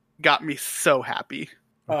back got me so happy.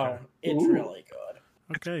 Oh, it's Ooh. really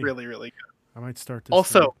good. Okay. Really, really good. I might start this.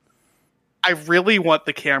 Also, tonight. I really want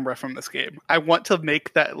the camera from this game. I want to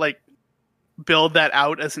make that, like, build that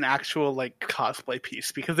out as an actual, like, cosplay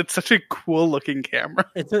piece because it's such a cool looking camera.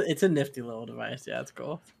 It's a nifty little device. Yeah, it's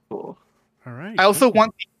cool. Cool. All right. I also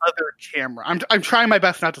want the other camera. I'm trying my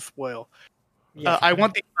best not to spoil. Yeah. I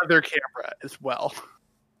want the other camera as well.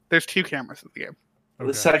 There's 2 cameras in the game. Okay.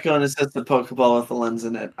 The second one is just the Pokeball with a lens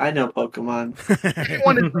in it. I know Pokemon.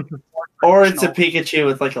 One is like Or it's a traditional. Pikachu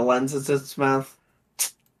with like a lens in its mouth.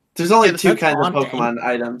 There's only Yeah, 2 that's kinds of haunting. Pokemon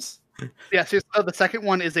items. Yeah, so the second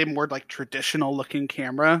one is a more like traditional looking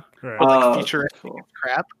camera, Right. but like Oh, futuristic cool. as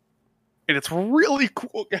crap, and it's really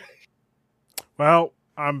cool. Well,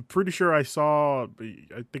 I'm pretty sure I saw,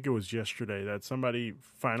 I think it was yesterday, that somebody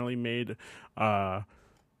finally made a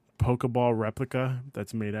Pokeball replica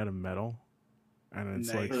that's made out of metal. And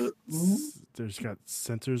it's like, Nice. there's got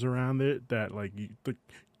sensors around it that, like,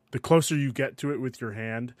 the closer you get to it with your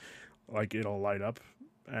hand, like, it'll light up.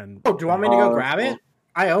 And Oh, do you want me to go Oh, grab cool. it?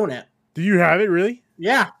 I own it. do you have it, really?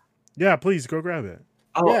 Yeah. Yeah, please, go grab it.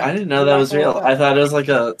 Oh, Yeah, I didn't know that was that's all real. that. I thought it was like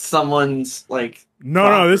someone's like. No,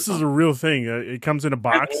 Prop or this is a something. real thing. It comes in a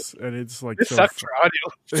box, and it's, like, This so sucks for audio.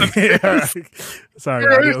 yeah. Sorry,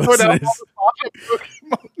 Here's audio what listeners.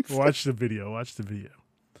 Pokemon. Watch the video. Watch the video.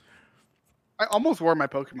 I almost wore my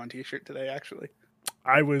Pokemon T-shirt today. Actually,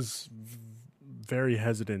 I was very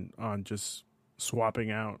hesitant on just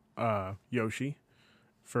swapping out Yoshi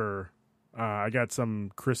for. I got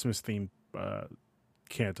some Christmas themed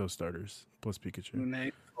Kanto starters plus Pikachu.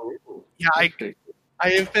 Nice. Oh, Yeah, I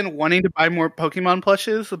have been wanting to buy more Pokemon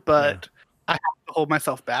plushes, but I have to hold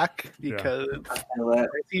myself back because I know that.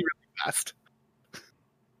 I see really fast.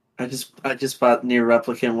 I just bought Near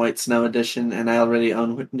Replicant White Snow Edition, and I already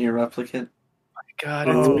own Near Replicant. God,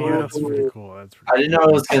 it's Oh, beautiful. that's pretty cool. That's I didn't know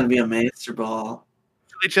it was going to be a Master Ball.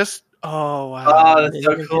 They just wow. Oh, that's Did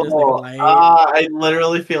so you just, cool. like, I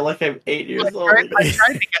literally feel like I'm 8 years old. I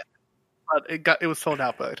tried to get, but it was sold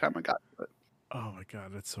out by the time I got to it. Oh my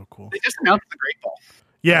god, that's so cool. They just announced the Great Ball.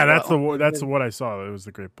 Yeah, Well, that's what I saw. It was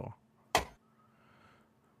the Great Ball.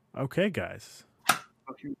 Okay, guys.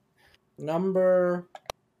 Number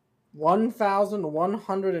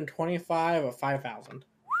 1,125 of 5,000.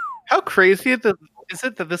 How crazy is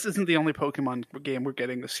it that this isn't the only Pokemon game we're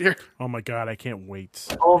getting this year? Oh my god, I can't wait.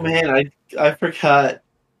 Oh man, I forgot.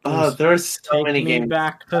 Oh, there's so Take many me games.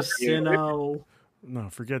 back to Sinnoh. No,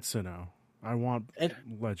 forget Sinnoh. I want It-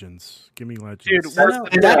 Legends. Give me Legends. Dude, Sinnoh.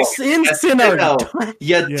 Sinnoh. That's in That's Sinnoh. Sinnoh.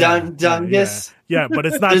 Yeah, Dungus. Yeah, but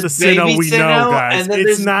it's not the There's Sinnoh baby we know, Sinnoh, guys. and then It's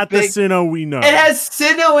there's not the big- Sinnoh we know. It has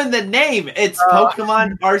Sinnoh in the name. It's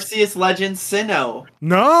Pokemon Arceus Legends Sinnoh.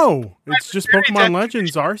 No, it's just very Pokemon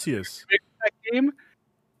Legends Arceus. That game,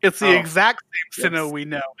 it's the Oh. exact same Sinnoh Yes. we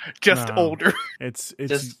know, just No. older. It's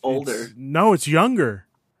Just older. No, it's younger.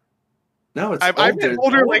 No, it's I've been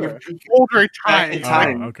older like older. older Back in times.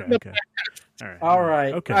 time. Oh, okay. All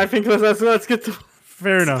right. Okay. I think let's get to.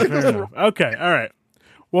 Fair enough. Okay. All right.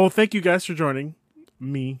 Well, thank you guys for joining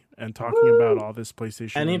me and talking about all this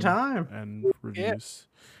PlayStation Anytime. and reviews.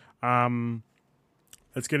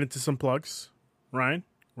 Let's get into some plugs. Ryan,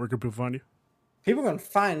 where can people find you? People can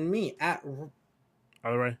find me at.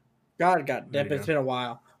 Other way. God There damn, you it's go. been a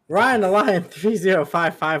while. Ryan the Lion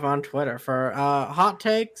 3055 on Twitter for hot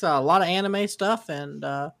takes, a lot of anime stuff, and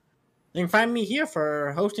you can find me here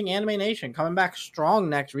for hosting Anime Nation, coming back strong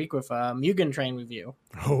next week with a Mugen Train review.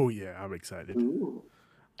 Oh yeah, I'm excited. Ooh.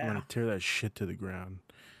 I'm gonna tear that shit to the ground.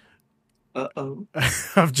 Uh-oh.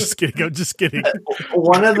 I'm just kidding.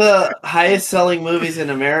 One of the highest selling movies in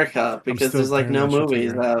America because still there's like tearing no that shit to the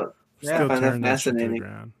movies ground. out. Yeah. I Still find that tearing that shit to the fascinating.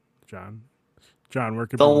 ground. John, where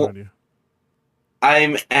can The- people find you?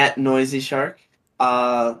 I'm at Noisy Shark,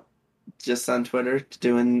 just on Twitter,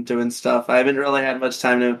 doing stuff. I haven't really had much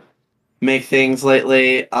time to make things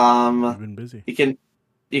lately. You've been busy. You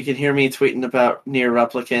can hear me tweeting about Near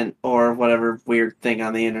Replicant or whatever weird thing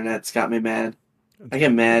on the internet's got me mad. I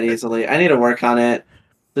get mad easily. I need to work on it.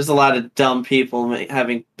 There's a lot of dumb people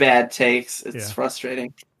having bad takes. It's Yeah.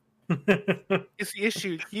 frustrating. Is the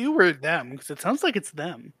issue you or them? Because it sounds like it's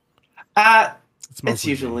them. It's mostly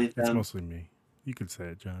usually me. It's them. mostly me. You could say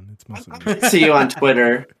it, John. It's mostly me. I see you on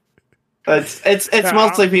Twitter. It's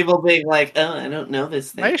mostly people being like, "Oh, I don't know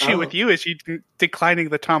this thing." My issue Oh. with you is you declining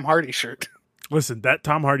the Tom Hardy shirt. Listen, that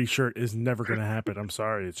Tom Hardy shirt is never going to happen. I'm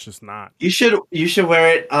sorry, it's just not. You should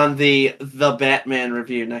wear it on the Batman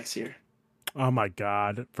review next year. Oh my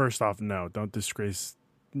god! First off, no, don't disgrace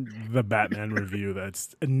the Batman review.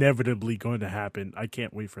 That's inevitably going to happen. I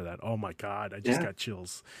can't wait for that. Oh my god! I just Yeah. got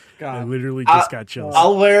chills. I God. literally just got chills.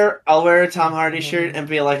 I'll wear a Tom Hardy shirt and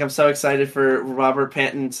be like, I'm so excited for Robert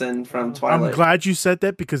Pattinson from Twilight. I'm glad you said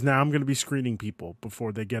that because now I'm going to be screening people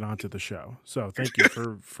before they get onto the show. So thank you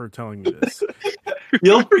for telling me this.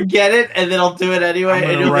 You'll forget it, and then I'll do it anyway, I'm and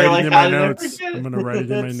going to you'll be write like, it in "How my did I notes. forget I'm it?" going to write it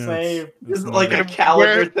in my notes. Save. It's It's not like bad. a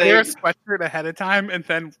calendar thing. Wear a sweatshirt ahead of time, and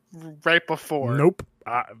then right before. Nope.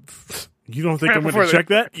 You don't think Right I'm going before to check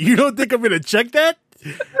that? You don't think I'm going to check that?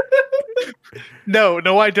 No,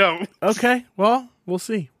 I don't. Okay. Well, we'll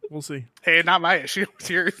see. Hey, not my issue. It's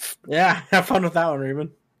yours. Yeah, have fun with that one,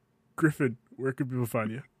 Ruben. Griffin, where can people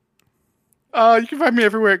find you? You can find me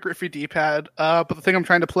everywhere at Griffey D-Pad. But the thing I'm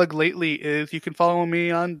trying to plug lately is you can follow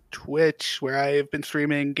me on Twitch, where I've been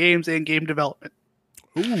streaming games and game development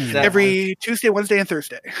Ooh. every Tuesday, Wednesday, and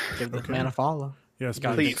Thursday. Give this Okay. man a follow. Yes,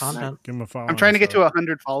 Got please. good content. Give him a follow. I'm trying to get to a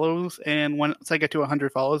 100 follows, and once I get to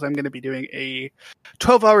 100 follows, I'm going to be doing a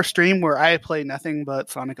 12-hour stream where I play nothing but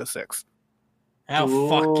Sonic 06. Oh,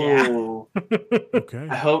 fuck yeah. Ooh. Okay.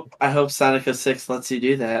 I hope Sonic 06 lets you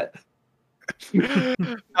do that.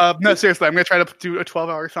 No, seriously, I'm going to try to do a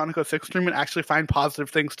 12-hour Sonic 06 stream and actually find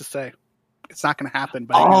positive things to say. It's not going to happen,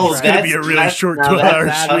 but Oh, It's gonna be a really short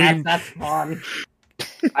 12-hour stream. That's fun.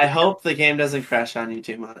 I hope the game doesn't crash on you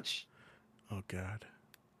too much. Oh God.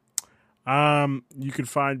 You can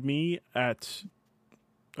find me at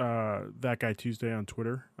That Guy Tuesday on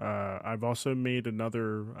Twitter. I've also made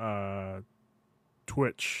another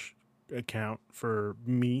Twitch account for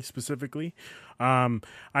me specifically. I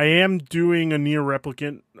am doing a Near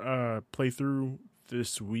Replicant playthrough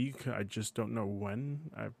this week. I just don't know when.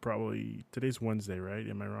 Today's Wednesday, right?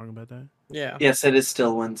 Am I wrong about that? Yeah. Yes, it is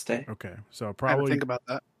still Wednesday. Okay, so I have to probably think about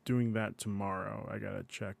that. doing that tomorrow. I gotta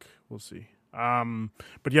check. We'll see.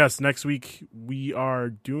 But yes, next week we are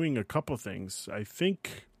doing a couple things. I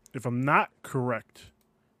think, if I'm not correct,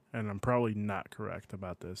 and I'm probably not correct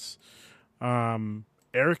about this,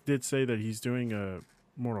 Eric did say that he's doing a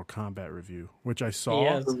Mortal Kombat review, which I saw. He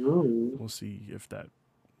is. Ooh. We'll see if that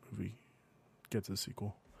movie gets a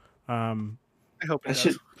sequel. I hope it I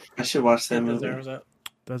does. should watch that It movie. deserves it.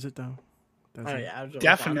 Does it though? Does Oh, it? yeah. it was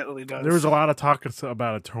Definitely does. There was a lot of talk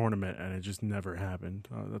about a tournament, and it just never happened.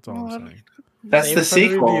 That's all I'm saying. That's Save the it for the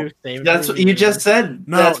sequel. review. Save it for That's the what you review. just said.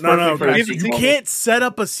 No, That's no, perfect for a guys, you sequel. can't set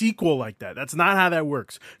up a sequel like that. That's not how that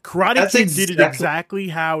works. Karate That's Kid did it exactly- exactly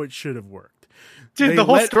how it should have worked. Dude, They the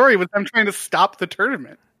whole let- story was them trying to stop the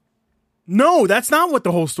tournament. No, that's not what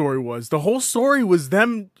the whole story was. The whole story was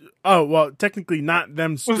them. Oh, well, technically not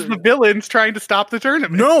them. Was the villains trying to stop the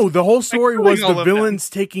tournament? No, the whole story killing was all the of them. villains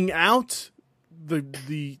taking out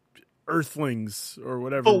the Earthlings or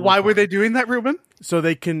whatever. But why were they doing that, Ruben? So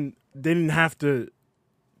they didn't have to,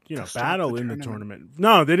 To stop battle the in the tournament. tournament.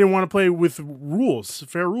 No, they didn't want to play with rules,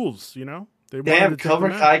 fair rules. They wanted Damn, to take Cobra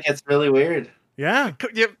them out. Kai gets really weird. Yeah.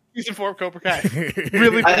 Yep, season 4 of Cobra Kai.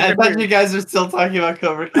 Really? I thought you guys are still talking about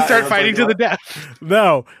Cobra Kai. Start I was fighting like, to the what? death.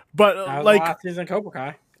 No, but That was like the last season of Cobra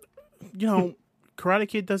Kai. Karate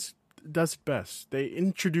Kid does it best. They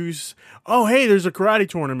introduce, oh hey, there's a karate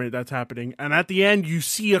tournament that's happening, and at the end you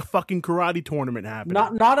see a fucking karate tournament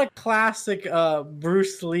happening. Not a classic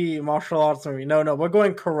Bruce Lee martial arts movie. No, we're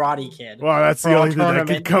going Karate Kid. Well, that's the only thing that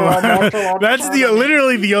could come out. That's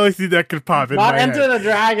literally the only thing that could pop in my head. Not Enter the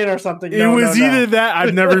Dragon or something. It was either that.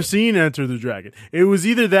 I've never seen Enter the Dragon. It was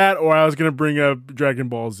either that, or I was going to bring up Dragon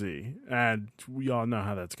Ball Z, and we all know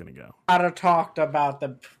how that's going to go. I'd have talked about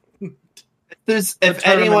the. If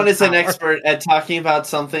anyone is an expert at talking about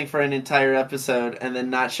something for an entire episode and then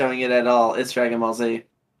not showing it at all, it's Dragon Ball Z.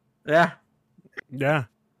 Yeah. Yeah.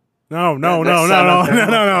 No.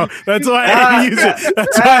 That's why I didn't use it.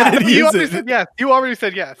 That's why I didn't use it. Yes. You already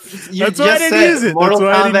said yes. That's why I didn't use it. Mortal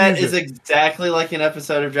Kombat is exactly like an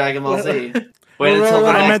episode of Dragon Ball Z. Wait until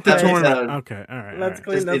the next episode. Tournament. Okay, all right. Let's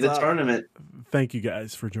clean this up. The tournament. Thank you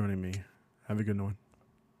guys for joining me. Have a good one.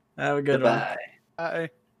 Have a good one. Bye. Bye.